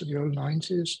 80s up to the early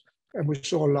 90s. And we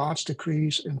saw a large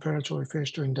decrease in predatory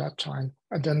fish during that time,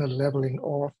 and then a leveling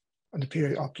off in the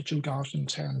period up to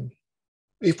 2010.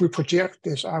 If we project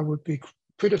this, I would be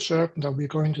pretty certain that we're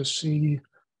going to see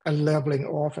a leveling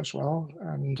off as well.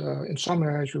 And in some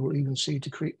areas, we will even see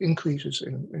increases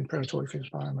in predatory fish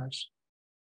biomass.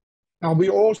 Now, we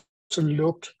also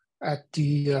looked at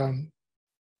the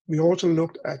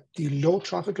low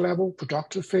trophic level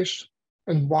productive fish.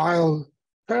 And while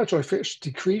predatory fish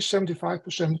decreased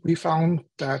 75%, we found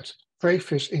that prey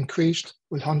fish increased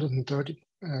with 130%.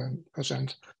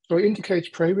 So it indicates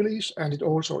prey release, and it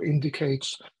also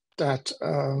indicates that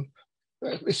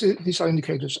these are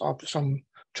indicators of some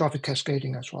trophic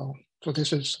cascading as well. So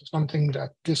this is something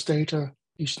that this data,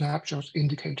 these snapshots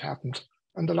indicate happened.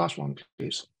 And the last one,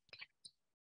 please.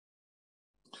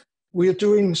 We are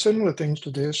doing similar things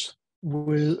to this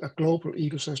with a global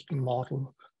ecosystem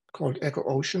model called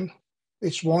EcoOcean.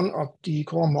 It's one of the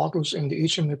core models in the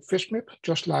Univ fish MIP,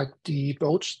 just like the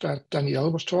boats that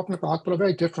Danielle was talking about, but a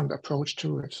very different approach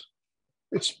to it.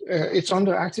 It's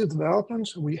under active development.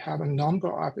 We have a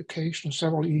number of applications,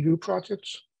 several EU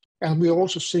projects, and we're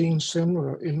also seeing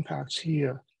similar impacts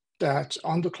here that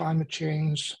under climate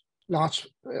change, large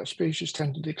species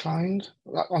tend to decline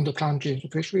under climate change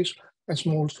of fisheries, and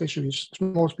small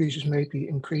species may be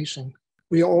increasing.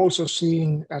 We are also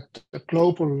seeing at the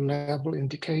global level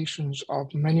indications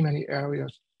of many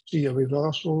areas see a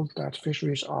reversal that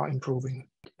fisheries are improving.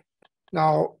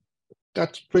 Now,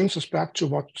 that brings us back to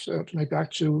what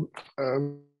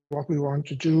we want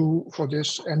to do for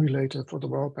this emulator for the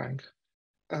World Bank.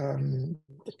 The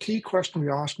key question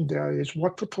we're asking there is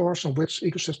what proportion of which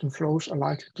ecosystem flows are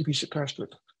likely to be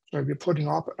sequestered. So we're putting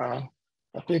up a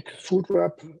big food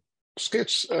web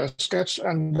sketch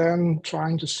and then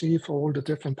trying to see for all the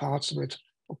different parts of it,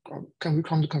 can we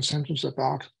come to consensus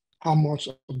about how much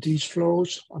of these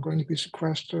flows are going to be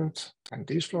sequestered, and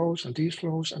these flows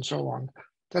and so on.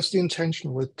 That's the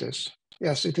intention with this.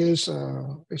 Yes, it's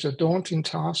a daunting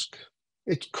task.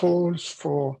 It calls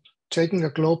for taking a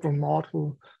global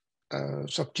model,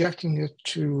 subjecting it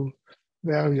to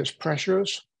various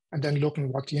pressures, and then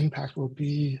looking what the impact will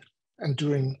be and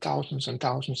doing thousands and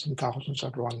thousands and thousands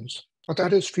of runs. But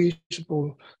that is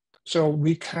feasible. So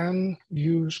we can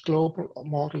use global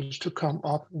models to come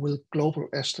up with global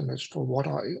estimates for what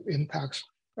are impacts.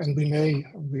 And we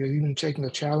are even taking the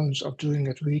challenge of doing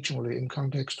it regionally in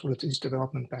context with these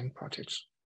development bank projects.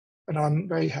 And I'm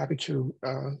very happy to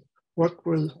work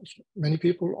with many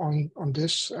people on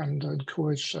this and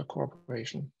encourage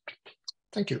cooperation.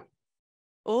 Thank you.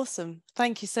 Awesome.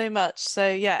 Thank you so much. So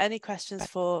yeah, any questions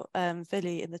for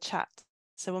Vili in the chat?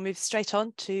 So we'll move straight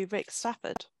on to Rick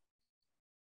Stafford.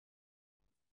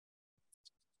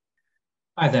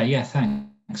 Hi there. Yeah,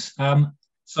 thanks.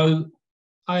 So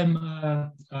I'm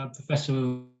a professor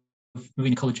of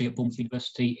marine ecology at Bournemouth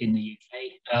University in the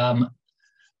UK. I'm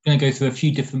going to go through a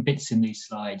few different bits in these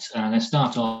slides, and I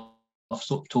start off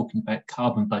sort of talking about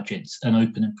carbon budgets and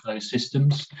open and closed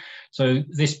systems. So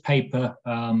this paper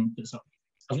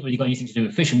hasn't really got anything to do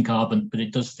with fish and carbon, but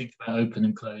it does think about open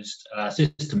and closed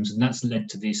systems, and that's led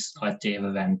to this idea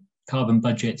around carbon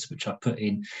budgets, which I put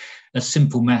in as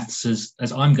simple maths as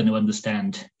I'm going to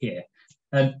understand here.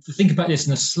 And to think about this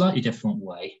in a slightly different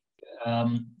way,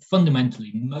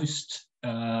 fundamentally, most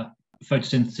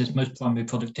photosynthesis, most primary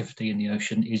productivity in the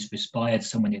ocean is respired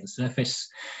somewhere near the surface.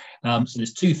 So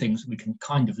there's two things we can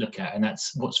kind of look at, and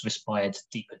that's what's respired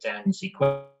deeper down and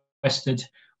sequestered,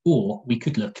 or we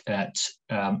could look at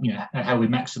at how we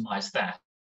maximize that,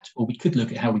 or we could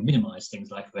look at how we minimize things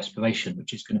like respiration,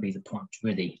 which is going to be the point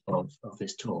really of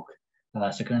this talk.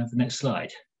 So can I have the next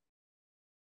slide?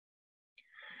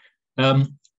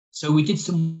 So we did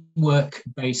some work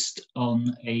based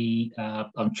on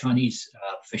on Chinese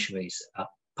fisheries,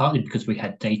 partly because we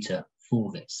had data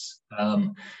for this.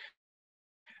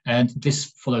 And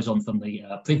this follows on from the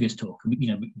previous talk.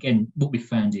 Again, what we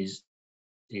found is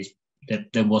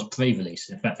that there was prey release.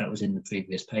 In fact, that was in the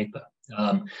previous paper.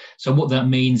 So what that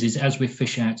means is as we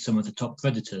fish out some of the top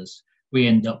predators, we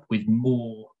end up with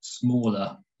more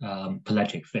smaller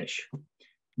pelagic fish.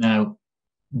 Now,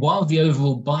 while the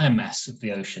overall biomass of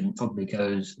the ocean probably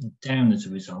goes down as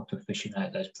a result of fishing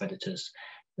out those predators,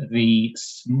 the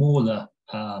smaller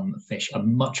fish are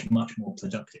much more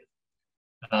productive.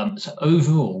 So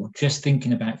overall, just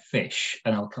thinking about fish,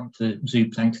 and I'll come to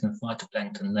zooplankton and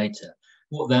phytoplankton later,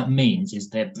 what that means is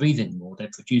they're breathing more, they're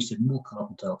producing more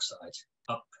carbon dioxide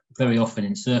up very often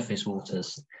in surface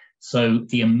waters. So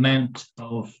the amount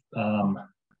of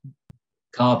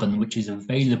carbon which is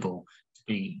available to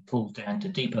be pulled down to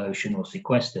deep ocean or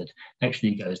sequestered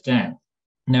actually goes down.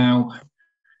 Now,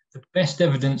 the best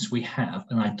evidence we have,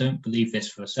 and I don't believe this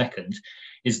for a second,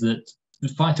 is that the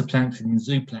phytoplankton and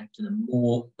zooplankton are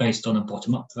more based on a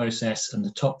bottom-up process, and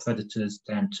the top predators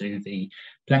down to the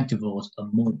planktivores are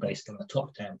more based on a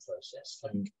top-down process,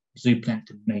 and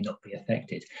zooplankton may not be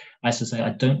affected. As I say,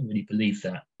 I don't really believe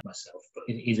that myself, but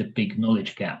it is a big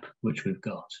knowledge gap which we've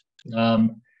got.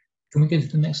 Can we go to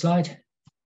the next slide?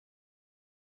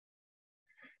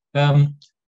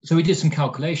 So we did some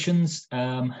calculations.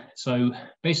 So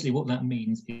basically what that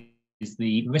means is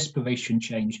the respiration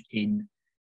change in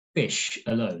fish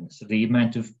alone. So the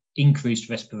amount of increased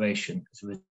respiration as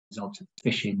a result of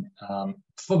fishing,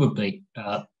 probably,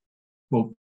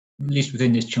 well, at least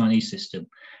within this Chinese system,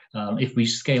 if we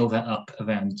scale that up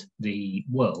around the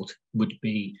world, would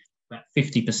be about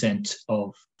 50%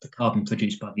 of the carbon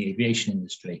produced by the aviation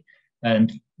industry.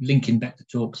 And linking back to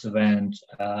talks around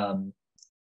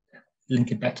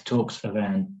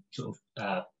sort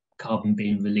of carbon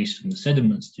being released from the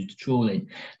sediments due to trawling,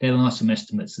 there are some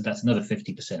estimates that that's another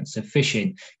 50%. So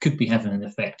fishing could be having an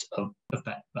effect of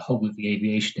that, the whole of the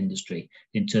aviation industry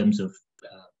in terms of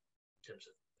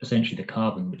essentially the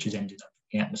carbon which has ended up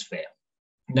in the atmosphere.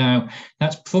 Now,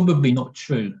 that's probably not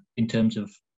true in terms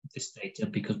of this data,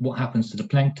 because what happens to the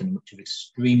plankton, which is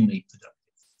extremely productive,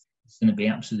 is going to be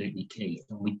absolutely key,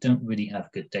 and we don't really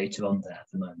have good data on that at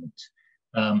the moment.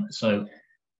 So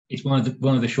it's one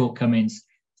of the shortcomings,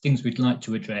 things we'd like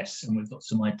to address, and we've got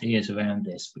some ideas around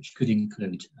this, which could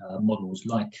include models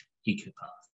like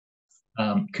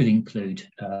EcoPath, could include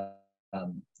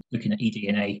looking at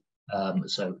eDNA,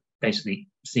 so basically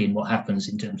seeing what happens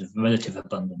in terms of relative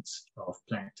abundance of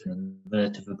plankton and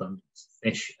relative abundance of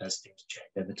fish as things change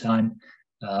over time.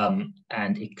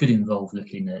 And it could involve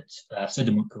looking at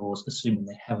sediment cores, assuming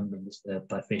they haven't been disturbed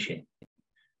by fishing.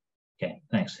 Okay,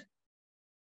 thanks.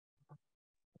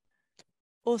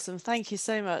 Awesome, thank you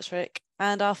so much, Rick.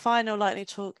 And our final lightning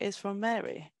talk is from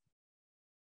Mary.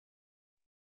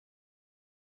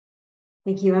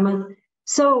 Thank you, Emma.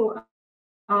 So,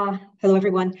 hello,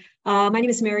 everyone. My name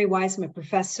is Mary Wise. I'm a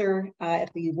professor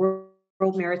at the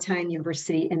World Maritime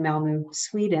University in Malmö,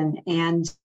 Sweden. And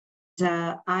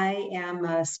I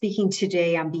am speaking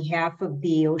today on behalf of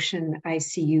the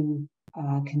OceanICU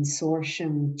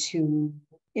consortium to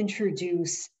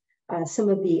introduce some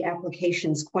of the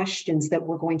applications questions that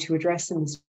we're going to address in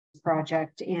this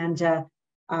project. And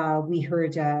we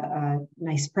heard a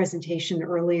nice presentation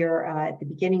earlier at the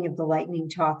beginning of the lightning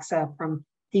talks from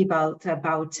Thibault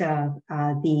about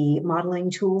the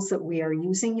modeling tools that we are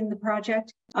using in the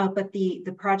project. But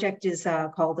the project is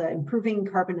called Improving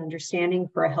Carbon Understanding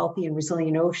for a Healthy and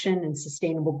Resilient Ocean and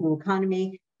Sustainable Blue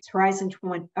Economy. It's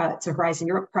it's a Horizon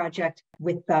Europe project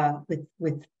with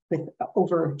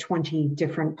over 20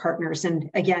 different partners. And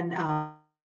again,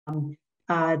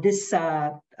 this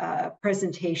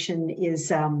presentation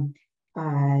is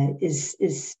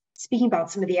speaking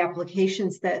about some of the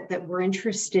applications that we're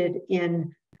interested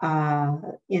in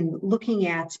looking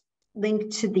at,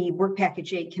 linked to the work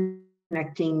package 8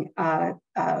 connecting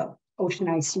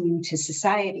OceanICU to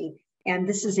society. And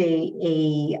this is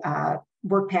a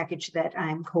work package that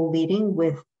I'm co-leading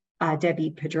with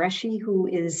Debbie Pedreschi, who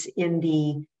is in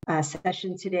the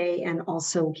session today, and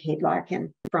also Kate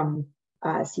Larkin from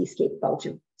Seascape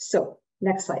Belgium. So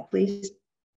next slide, please.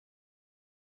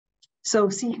 So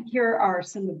see, here are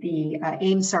some of the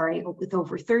aims, with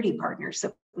over 30 partners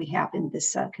that we have in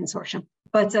this consortium.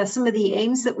 But some of the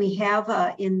aims that we have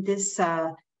in this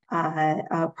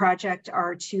project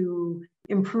are to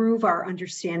improve our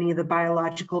understanding of the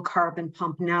biological carbon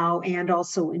pump now and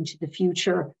also into the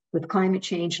future with climate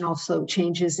change and also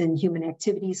changes in human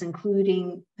activities,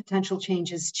 including potential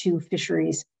changes to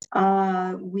fisheries.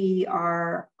 We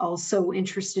are also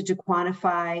interested to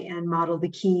quantify and model the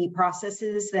key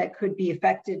processes that could be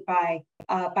affected by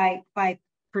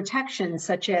protection,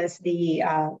 such as the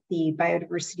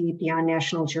biodiversity beyond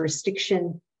national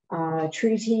jurisdiction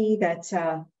treaty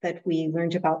that we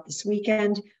learned about this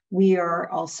weekend. We are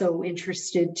also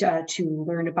interested to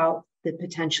learn about the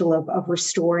potential of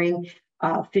restoring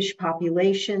fish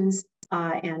populations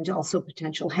and also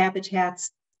potential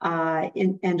habitats,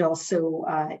 and also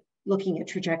looking at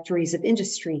trajectories of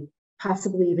industry,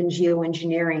 possibly even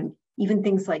geoengineering, even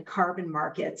things like carbon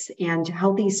markets and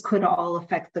how these could all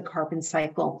affect the carbon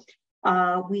cycle.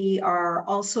 We are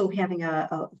also having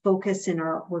a focus in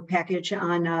our work package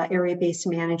on area-based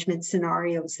management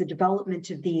scenarios, the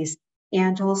development of these,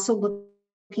 and also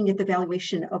looking at the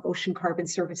valuation of ocean carbon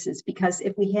services, because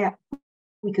if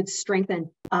we could strengthen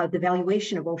the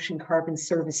valuation of ocean carbon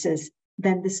services,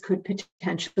 then this could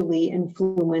potentially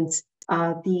influence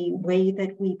the way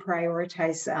that we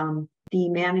prioritize the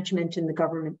management and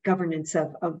the governance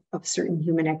of certain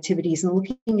human activities, and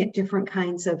looking at different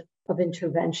kinds of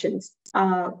interventions.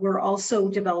 We're also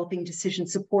developing decision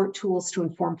support tools to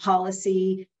inform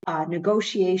policy,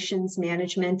 negotiations,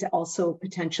 management, also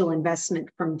potential investment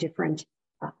from different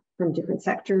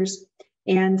sectors.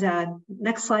 And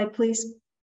next slide, please.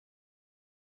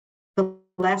 The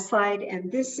last slide, and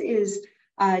this is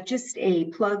just a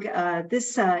plug.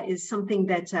 This is something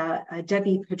that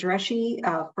Debbie Padreschi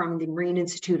from the Marine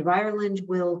Institute of Ireland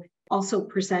will also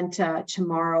present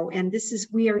tomorrow. And this is,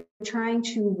 we are trying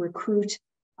to recruit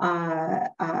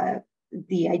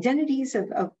the identities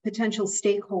of potential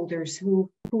stakeholders who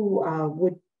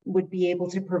would be able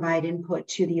to provide input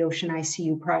to the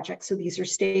OceanICU project. So these are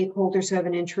stakeholders who have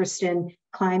an interest in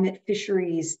climate,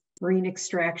 fisheries, marine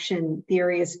extraction, the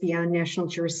areas beyond national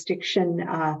jurisdiction,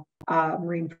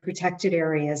 marine protected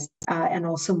areas, and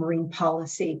also marine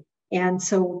policy. And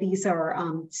so these are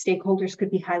stakeholders, could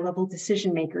be high-level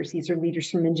decision makers. These are leaders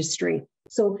from industry.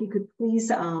 So if you could please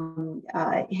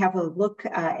have a look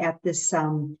at this,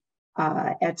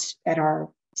 at our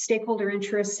stakeholder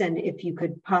interests, and if you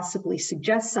could possibly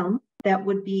suggest some, that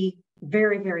would be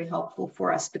very, very helpful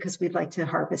for us, because we'd like to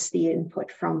harvest the input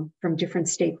from different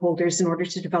stakeholders in order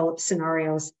to develop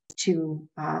scenarios to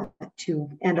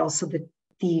and also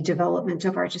the development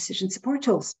of our decision support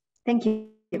tools. Thank you.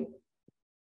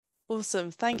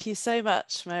 Awesome. Thank you so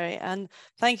much, Mary. And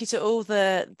thank you to all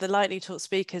the lightning talk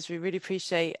speakers. We really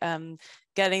appreciate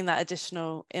getting that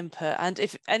additional input. And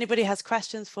if anybody has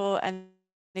questions for any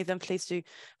of them, please do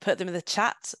put them in the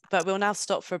chat. But we'll now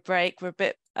stop for a break. We're a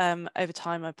bit over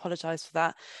time. I apologize for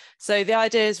that. So the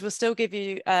idea is we'll still give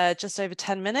you just over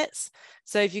 10 minutes.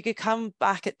 So if you could come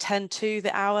back at 10 to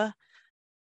the hour,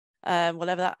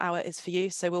 whatever that hour is for you.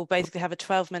 So we'll basically have a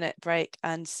 12-minute break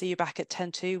and see you back at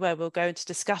 10 to, where we'll go into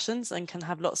discussions and can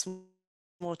have lots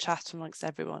more chat amongst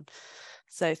everyone.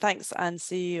 So thanks, and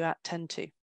see you at 10 to.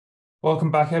 Welcome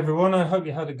back, everyone. I hope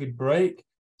you had a good break.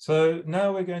 So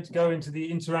now we're going to go into the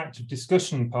interactive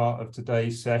discussion part of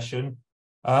today's session.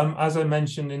 As I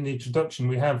mentioned in the introduction,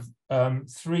 we have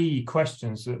 3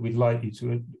 questions that we'd like you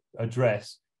to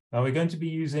address. Now, we're going to be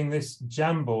using this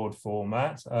Jamboard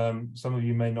format. Some of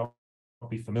you may not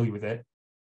be familiar with it.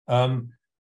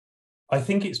 I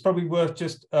think it's probably worth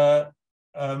just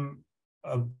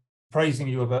praising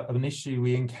you of an issue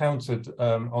we encountered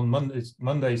on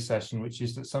Monday's session, which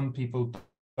is that some people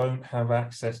don't have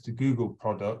access to Google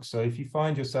products. So if you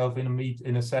find yourself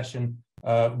in a session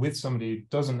with somebody who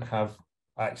doesn't have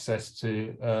access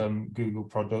to Google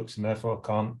products and therefore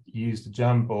can't use the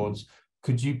Jamboards,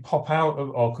 could you pop out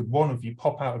of, or could one of you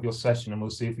pop out of your session, and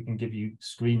we'll see if we can give you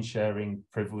screen sharing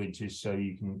privileges so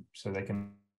they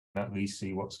can at least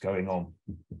see what's going on.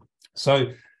 So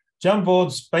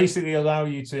Jamboards basically allow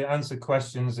you to answer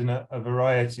questions in a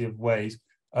variety of ways.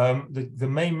 The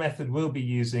main method we'll be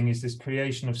using is this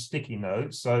creation of sticky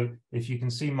notes. So if you can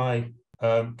see my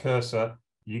cursor,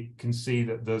 you can see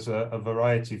that there's a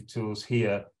variety of tools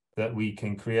here that we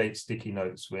can create sticky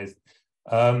notes with.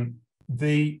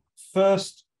 The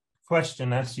first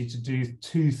question asks you to do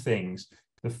 2 things.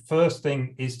 The first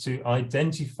thing is to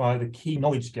identify the key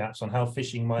knowledge gaps on how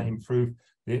fishing might improve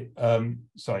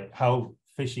how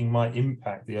fishing might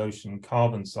impact the ocean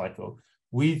carbon cycle.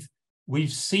 We've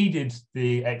seeded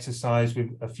the exercise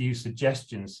with a few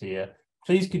suggestions here.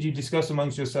 Please, could you discuss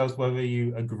amongst yourselves whether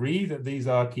you agree that these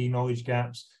are key knowledge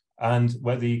gaps and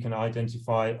whether you can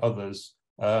identify others.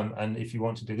 And if you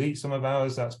want to delete some of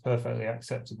ours, that's perfectly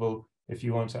acceptable. If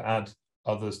you want to add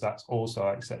others, that's also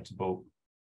acceptable.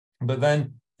 But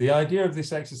then the idea of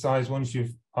this exercise, once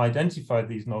you've identified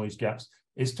these knowledge gaps,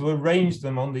 is to arrange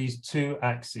them on these 2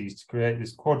 axes to create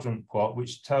this quadrant plot,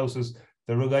 which tells us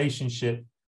the relationship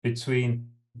between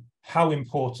how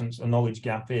important a knowledge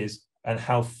gap is and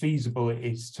how feasible it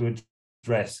is to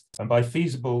address. And by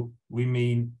feasible, we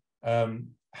mean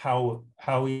how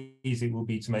easy it will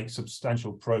be to make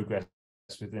substantial progress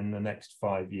within the next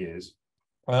 5 years.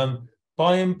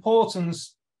 By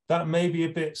importance, that may be a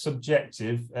bit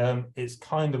subjective. It's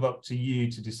kind of up to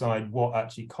you to decide what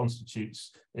actually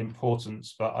constitutes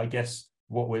importance, but I guess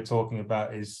what we're talking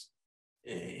about is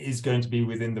going to be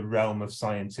within the realm of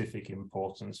scientific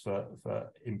importance for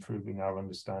improving our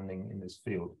understanding in this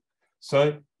field.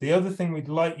 So the other thing we'd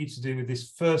like you to do with this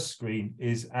first screen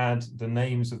is add the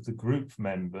names of the group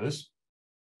members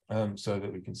so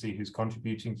that we can see who's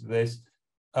contributing to this.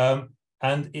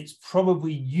 and it's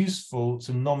probably useful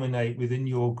to nominate within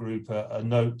your group a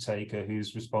note taker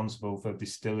who's responsible for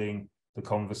distilling the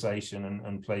conversation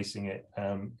and placing it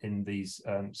in these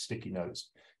sticky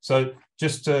notes. So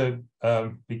just to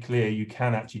be clear, you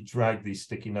can actually drag these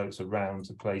sticky notes around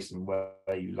to place them where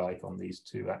you like on these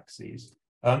two axes.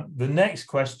 The next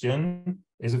question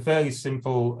is a fairly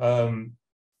simple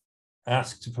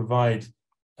ask to provide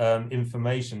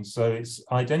information. So it's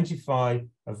identify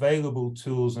available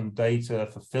tools and data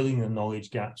for filling the knowledge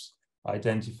gaps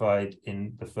identified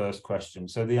in the first question.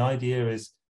 So the idea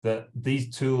is that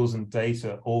these tools and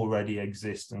data already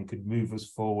exist and could move us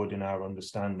forward in our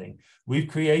understanding. We've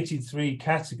created 3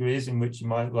 categories in which you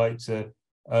might like to,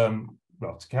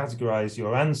 well, to categorize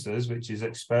your answers, which is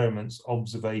experiments,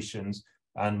 observations,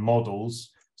 and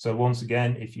models. So once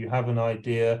again, if you have an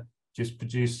idea, just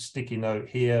produce a sticky note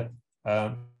here,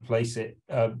 place it,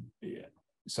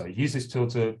 use this tool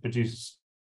to produce a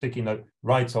sticky note,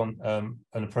 write on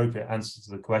an appropriate answer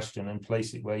to the question and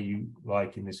place it where you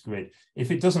like in this grid.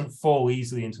 If it doesn't fall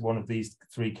easily into one of these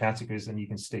 3 categories, then you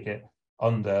can stick it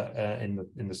under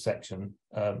in the section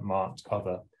marked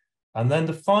other. And then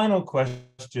the final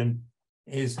question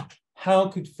is, how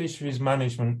could fisheries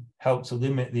management help to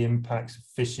limit the impacts of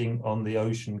fishing on the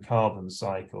ocean carbon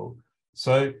cycle?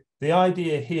 So the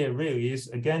idea here really is,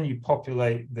 again, you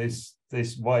populate this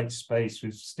white space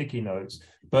with sticky notes,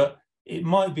 but it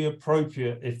might be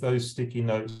appropriate if those sticky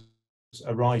notes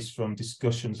arise from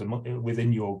discussions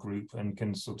within your group and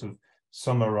can sort of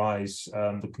summarize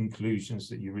the conclusions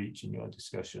that you reach in your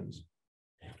discussions.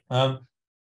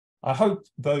 I hope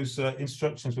those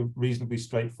instructions were reasonably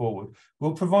straightforward.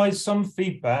 We'll provide some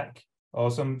feedback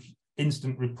or some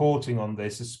instant reporting on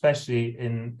this, especially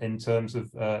in terms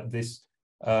of this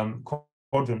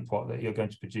quadrant plot that you're going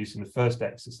to produce in the first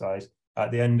exercise at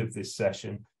the end of this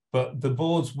session. But the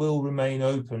boards will remain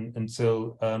open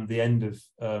until the end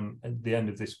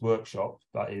of this workshop.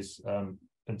 That is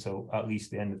until at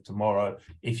least the end of tomorrow,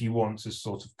 if you want to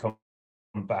sort of come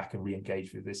back and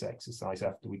re-engage with this exercise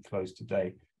after we close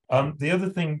today. The other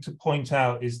thing to point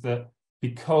out is that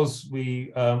because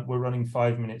we were running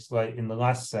 5 minutes late in the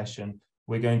last session,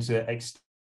 we're going to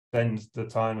extend the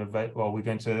time of it. Well, we're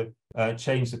going to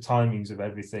change the timings of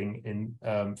everything in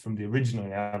from the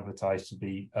originally advertised to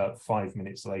be 5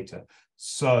 minutes later.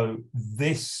 So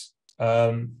this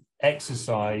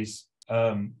exercise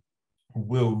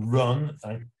will run,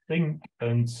 I think,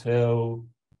 until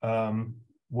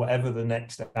whatever the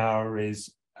next hour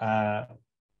is.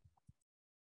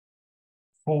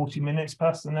 40 minutes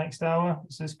past the next hour,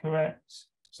 is this correct?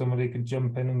 Somebody could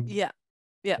jump in and... Yeah,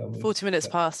 40 minutes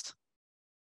past.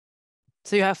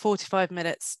 So you have 45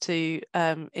 minutes to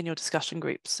in your discussion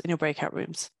groups, in your breakout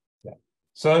rooms. Yeah.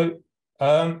 So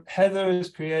Heather has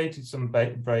created some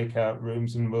breakout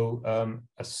rooms and will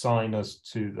assign us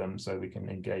to them so we can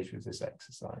engage with this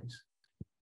exercise.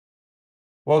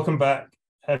 Welcome back,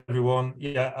 everyone.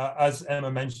 Yeah, as Emma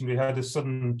mentioned, we had a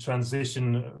sudden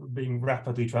transition, being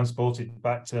rapidly transported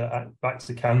back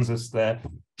to Kansas there.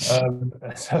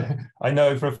 So I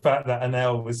know for a fact that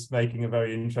Anel was making a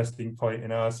very interesting point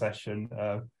in our session,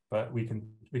 but we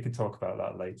can talk about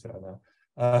that later.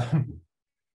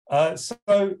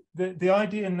 So the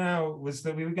idea now was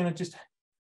that we were going to just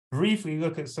briefly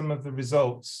look at some of the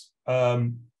results,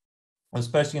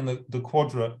 especially in the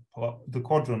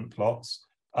quadrant plots.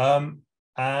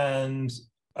 And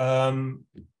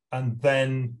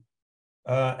then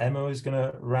Emma is going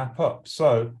to wrap up.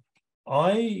 So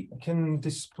I can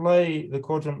display the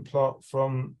quadrant plot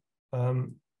from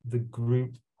the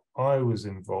group I was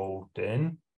involved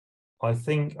in. I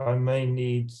think I may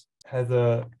need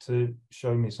Heather to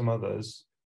show me some others.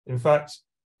 In fact,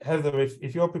 Heather,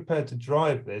 if you're prepared to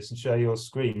drive this and share your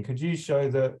screen, could you show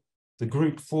the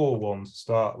group 4 one to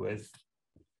start with?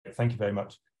 Thank you very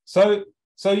much. So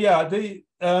yeah, the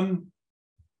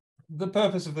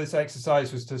purpose of this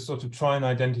exercise was to sort of try and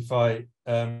identify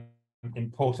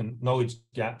important knowledge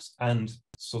gaps and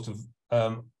sort of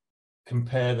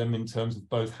compare them in terms of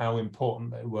both how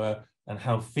important they were and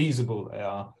how feasible they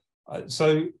are.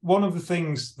 So one of the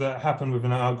things that happened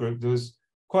within our group, there was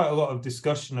quite a lot of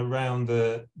discussion around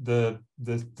the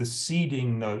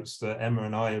seeding notes that Emma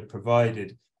and I had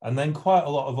provided, and then quite a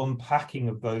lot of unpacking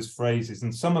of those phrases,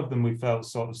 and some of them we felt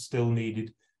sort of still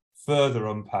needed further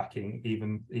unpacking,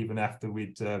 even after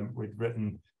we'd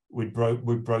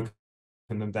broken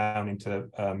them down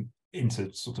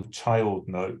into sort of child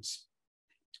notes.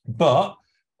 But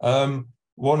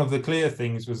one of the clear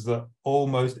things was that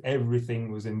almost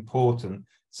everything was important.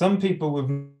 Some people with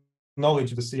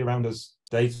knowledge of the sea around us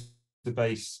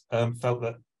database felt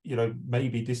that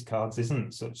maybe discards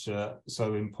isn't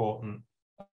so important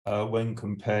when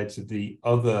compared to the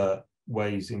other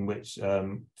ways in which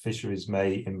fisheries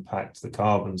may impact the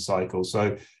carbon cycle.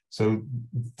 So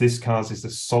discards is the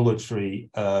solitary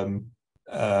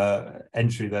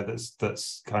entry there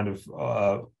that's kind of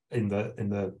in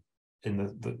the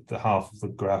half of the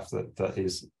graph that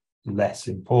is less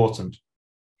important.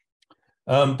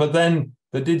 But then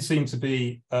there did seem to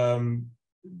be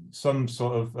some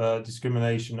sort of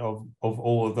discrimination of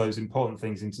all of those important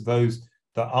things into those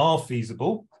that are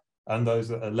feasible and those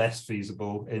that are less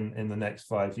feasible in the next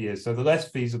 5 years. So the less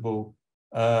feasible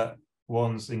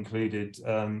ones included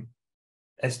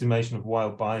estimation of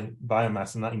wild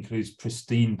biomass, and that includes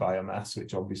pristine biomass,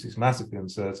 which obviously is massively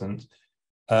uncertain,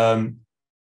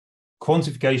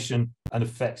 quantification and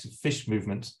effects of fish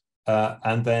movement,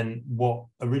 and then what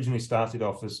originally started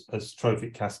off as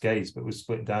trophic cascades, but was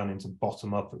split down into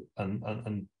bottom-up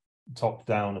and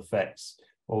top-down effects.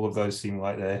 All of those seem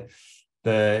like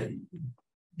they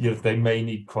may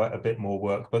need quite a bit more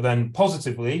work. But then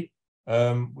positively,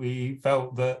 we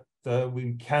felt that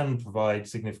we can provide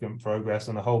significant progress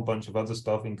on a whole bunch of other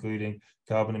stuff, including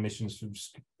carbon emissions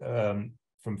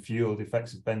from fuel, the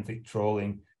effects of benthic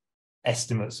trawling,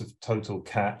 estimates of total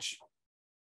catch,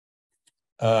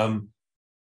 and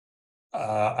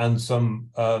some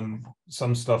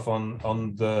stuff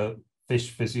on the fish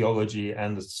physiology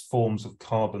and the forms of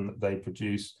carbon that they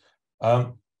produce.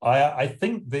 I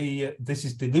think this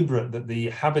is deliberate, that the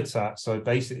habitat, so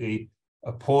basically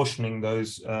apportioning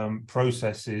those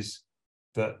processes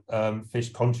that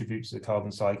fish contribute to the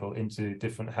carbon cycle into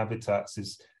different habitats,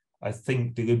 is, I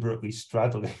think, deliberately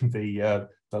straddling the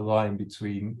line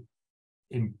between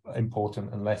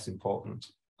important and less important.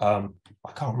 I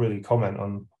can't really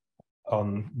comment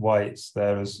on why it's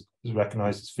there as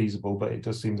recognized as feasible, but it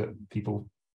does seem that people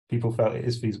felt it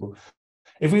is feasible.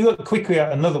 If we look quickly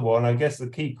at another one, I guess the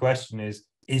key question is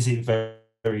it very,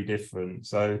 very different?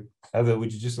 So Heather,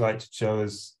 would you just like to show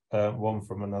us one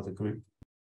from another group?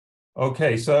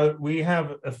 Okay, so we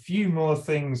have a few more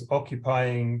things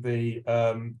occupying the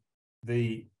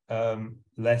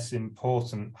less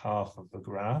important half of the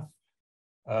graph.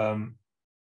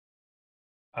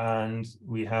 And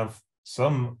we have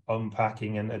some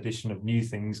unpacking and addition of new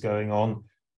things going on,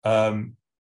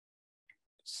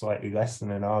 slightly less than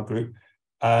in our group.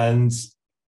 And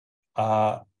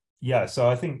yeah, so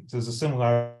I think there's a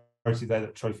similarity there,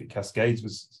 that trophic cascades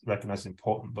was recognized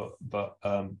important, but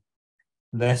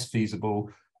less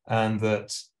feasible, and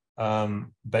that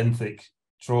benthic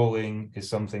trawling is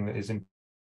something that is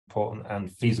important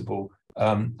and feasible.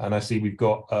 And I see we've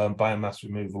got biomass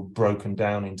removal broken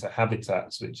down into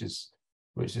habitats, which is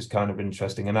kind of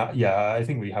interesting. And yeah, I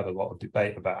think we had a lot of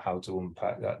debate about how to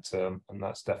unpack that term, and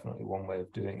that's definitely one way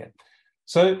of doing it.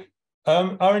 So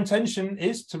our intention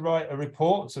is to write a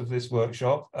report of this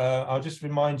workshop. I'll just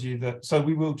remind you that, so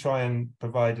we will try and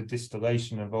provide a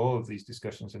distillation of all of these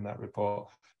discussions in that report.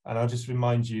 And I'll just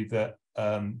remind you that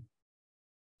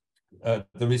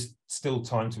there is still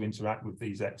time to interact with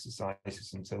these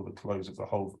exercises until the close of the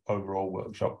whole overall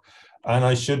workshop. And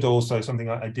I should also, something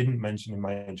I didn't mention in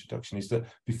my introduction, is that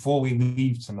before we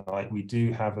leave tonight, we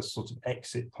do have a sort of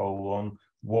exit poll on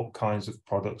what kinds of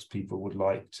products people would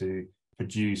like to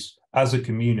produce as a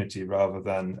community, rather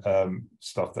than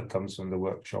stuff that comes from the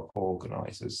workshop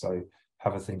organizers. So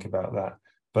have a think about that.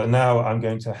 But now I'm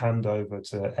going to hand over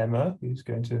to Emma, who's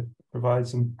going to provide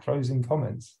some closing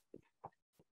comments.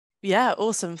 Yeah,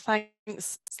 awesome.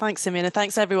 Thanks, Simeon, and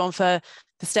thanks everyone for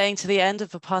staying to the end and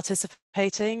for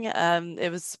participating.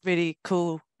 It was really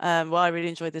cool. Well, I really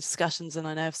enjoyed the discussions, and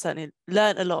I know I've certainly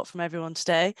learned a lot from everyone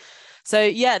today. So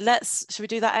yeah, should we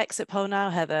do that exit poll now,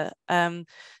 Heather?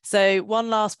 So one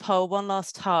last poll, one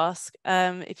last task.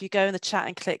 If you go in the chat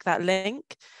and click that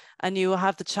link, and you will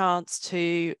have the chance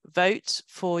to vote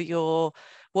for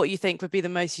what you think would be the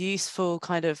most useful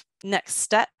kind of next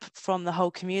step from the whole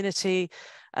community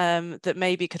that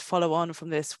maybe could follow on from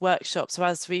this workshop. So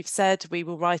as we've said, we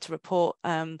will write a report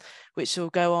which will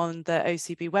go on the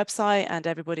OCB website, and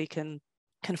everybody can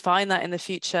find that in the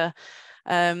future.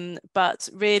 But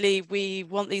really, we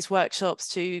want these workshops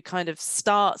to kind of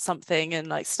start something, and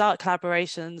like start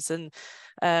collaborations,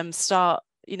 and start,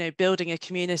 building a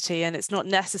community. And it's not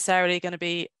necessarily going to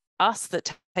be us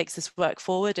that takes this work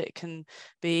forward. It can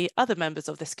be other members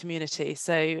of this community.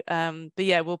 So but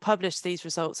yeah, we'll publish these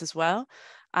results as well,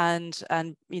 and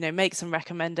make some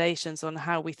recommendations on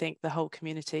how we think the whole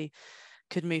community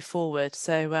could move forward.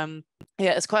 So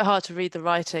yeah, it's quite hard to read the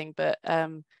writing, but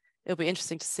it'll be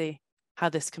interesting to see how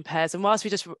this compares. And whilst we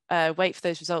just wait for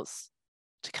those results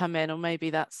to come in, or maybe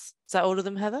is that all of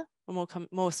them, Heather?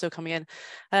 more still coming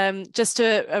in. Just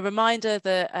a reminder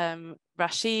that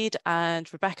Rashid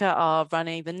and Rebecca are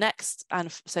running the next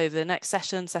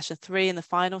session, session 3, and the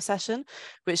final session,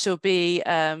 which will be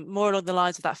more along the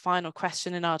lines of that final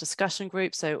question in our discussion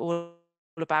group. So all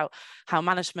about how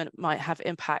management might have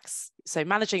impacts. So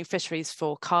managing fisheries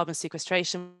for carbon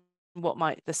sequestration, what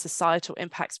might the societal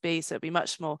impacts be? So it'll be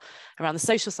much more around the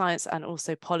social science and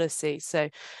also policy. So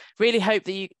really hope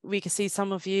that we can see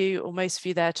some of you or most of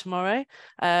you there tomorrow.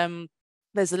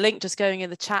 There's a link just going in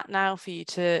the chat now for you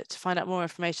to find out more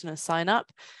information and sign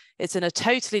up. It's in a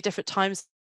totally different time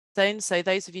zone. So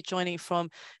those of you joining from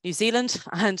New Zealand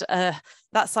and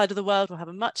that side of the world will have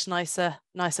a much nicer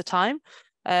time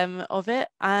of it.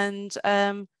 And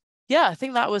yeah, I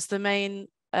think that was the main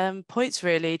points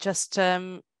really. Just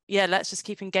yeah, let's just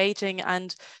keep engaging,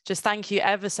 and just thank you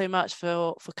ever so much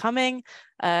for coming,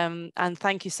 and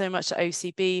thank you so much to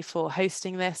OCB for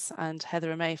hosting this, and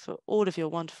Heather and May for all of your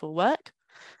wonderful work.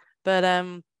 But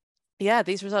yeah,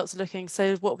 these results are looking,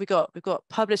 so what we've got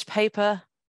published paper.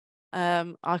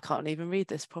 I can't even read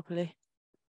this properly,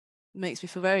 it makes me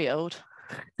feel very old.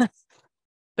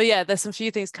 But yeah, there's some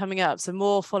few things coming up, so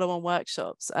more follow-on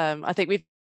workshops. I think we've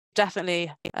definitely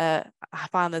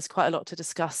found there's quite a lot to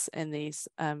discuss in these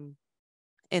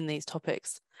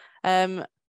topics.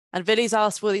 And Villy's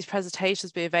asked, will these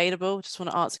presentations be available? Just want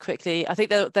to answer quickly. I think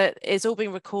that it's all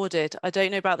being recorded. I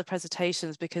don't know about the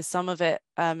presentations because some of it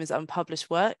is unpublished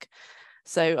work.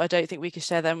 So I don't think we can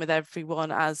share them with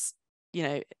everyone as, you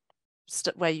know,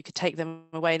 where you could take them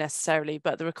away necessarily,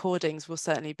 but the recordings will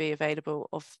certainly be available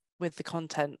with the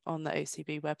content on the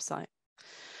OCB website.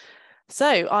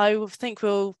 So I think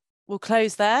we'll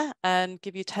close there and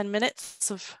give you 10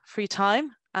 minutes of free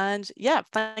time. And yeah,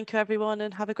 thank you everyone,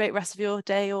 and have a great rest of your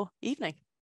day or evening.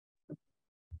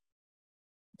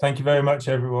 Thank you very much,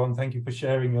 everyone. Thank you for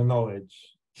sharing your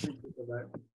knowledge.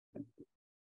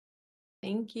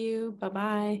 Thank you.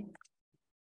 Bye-bye.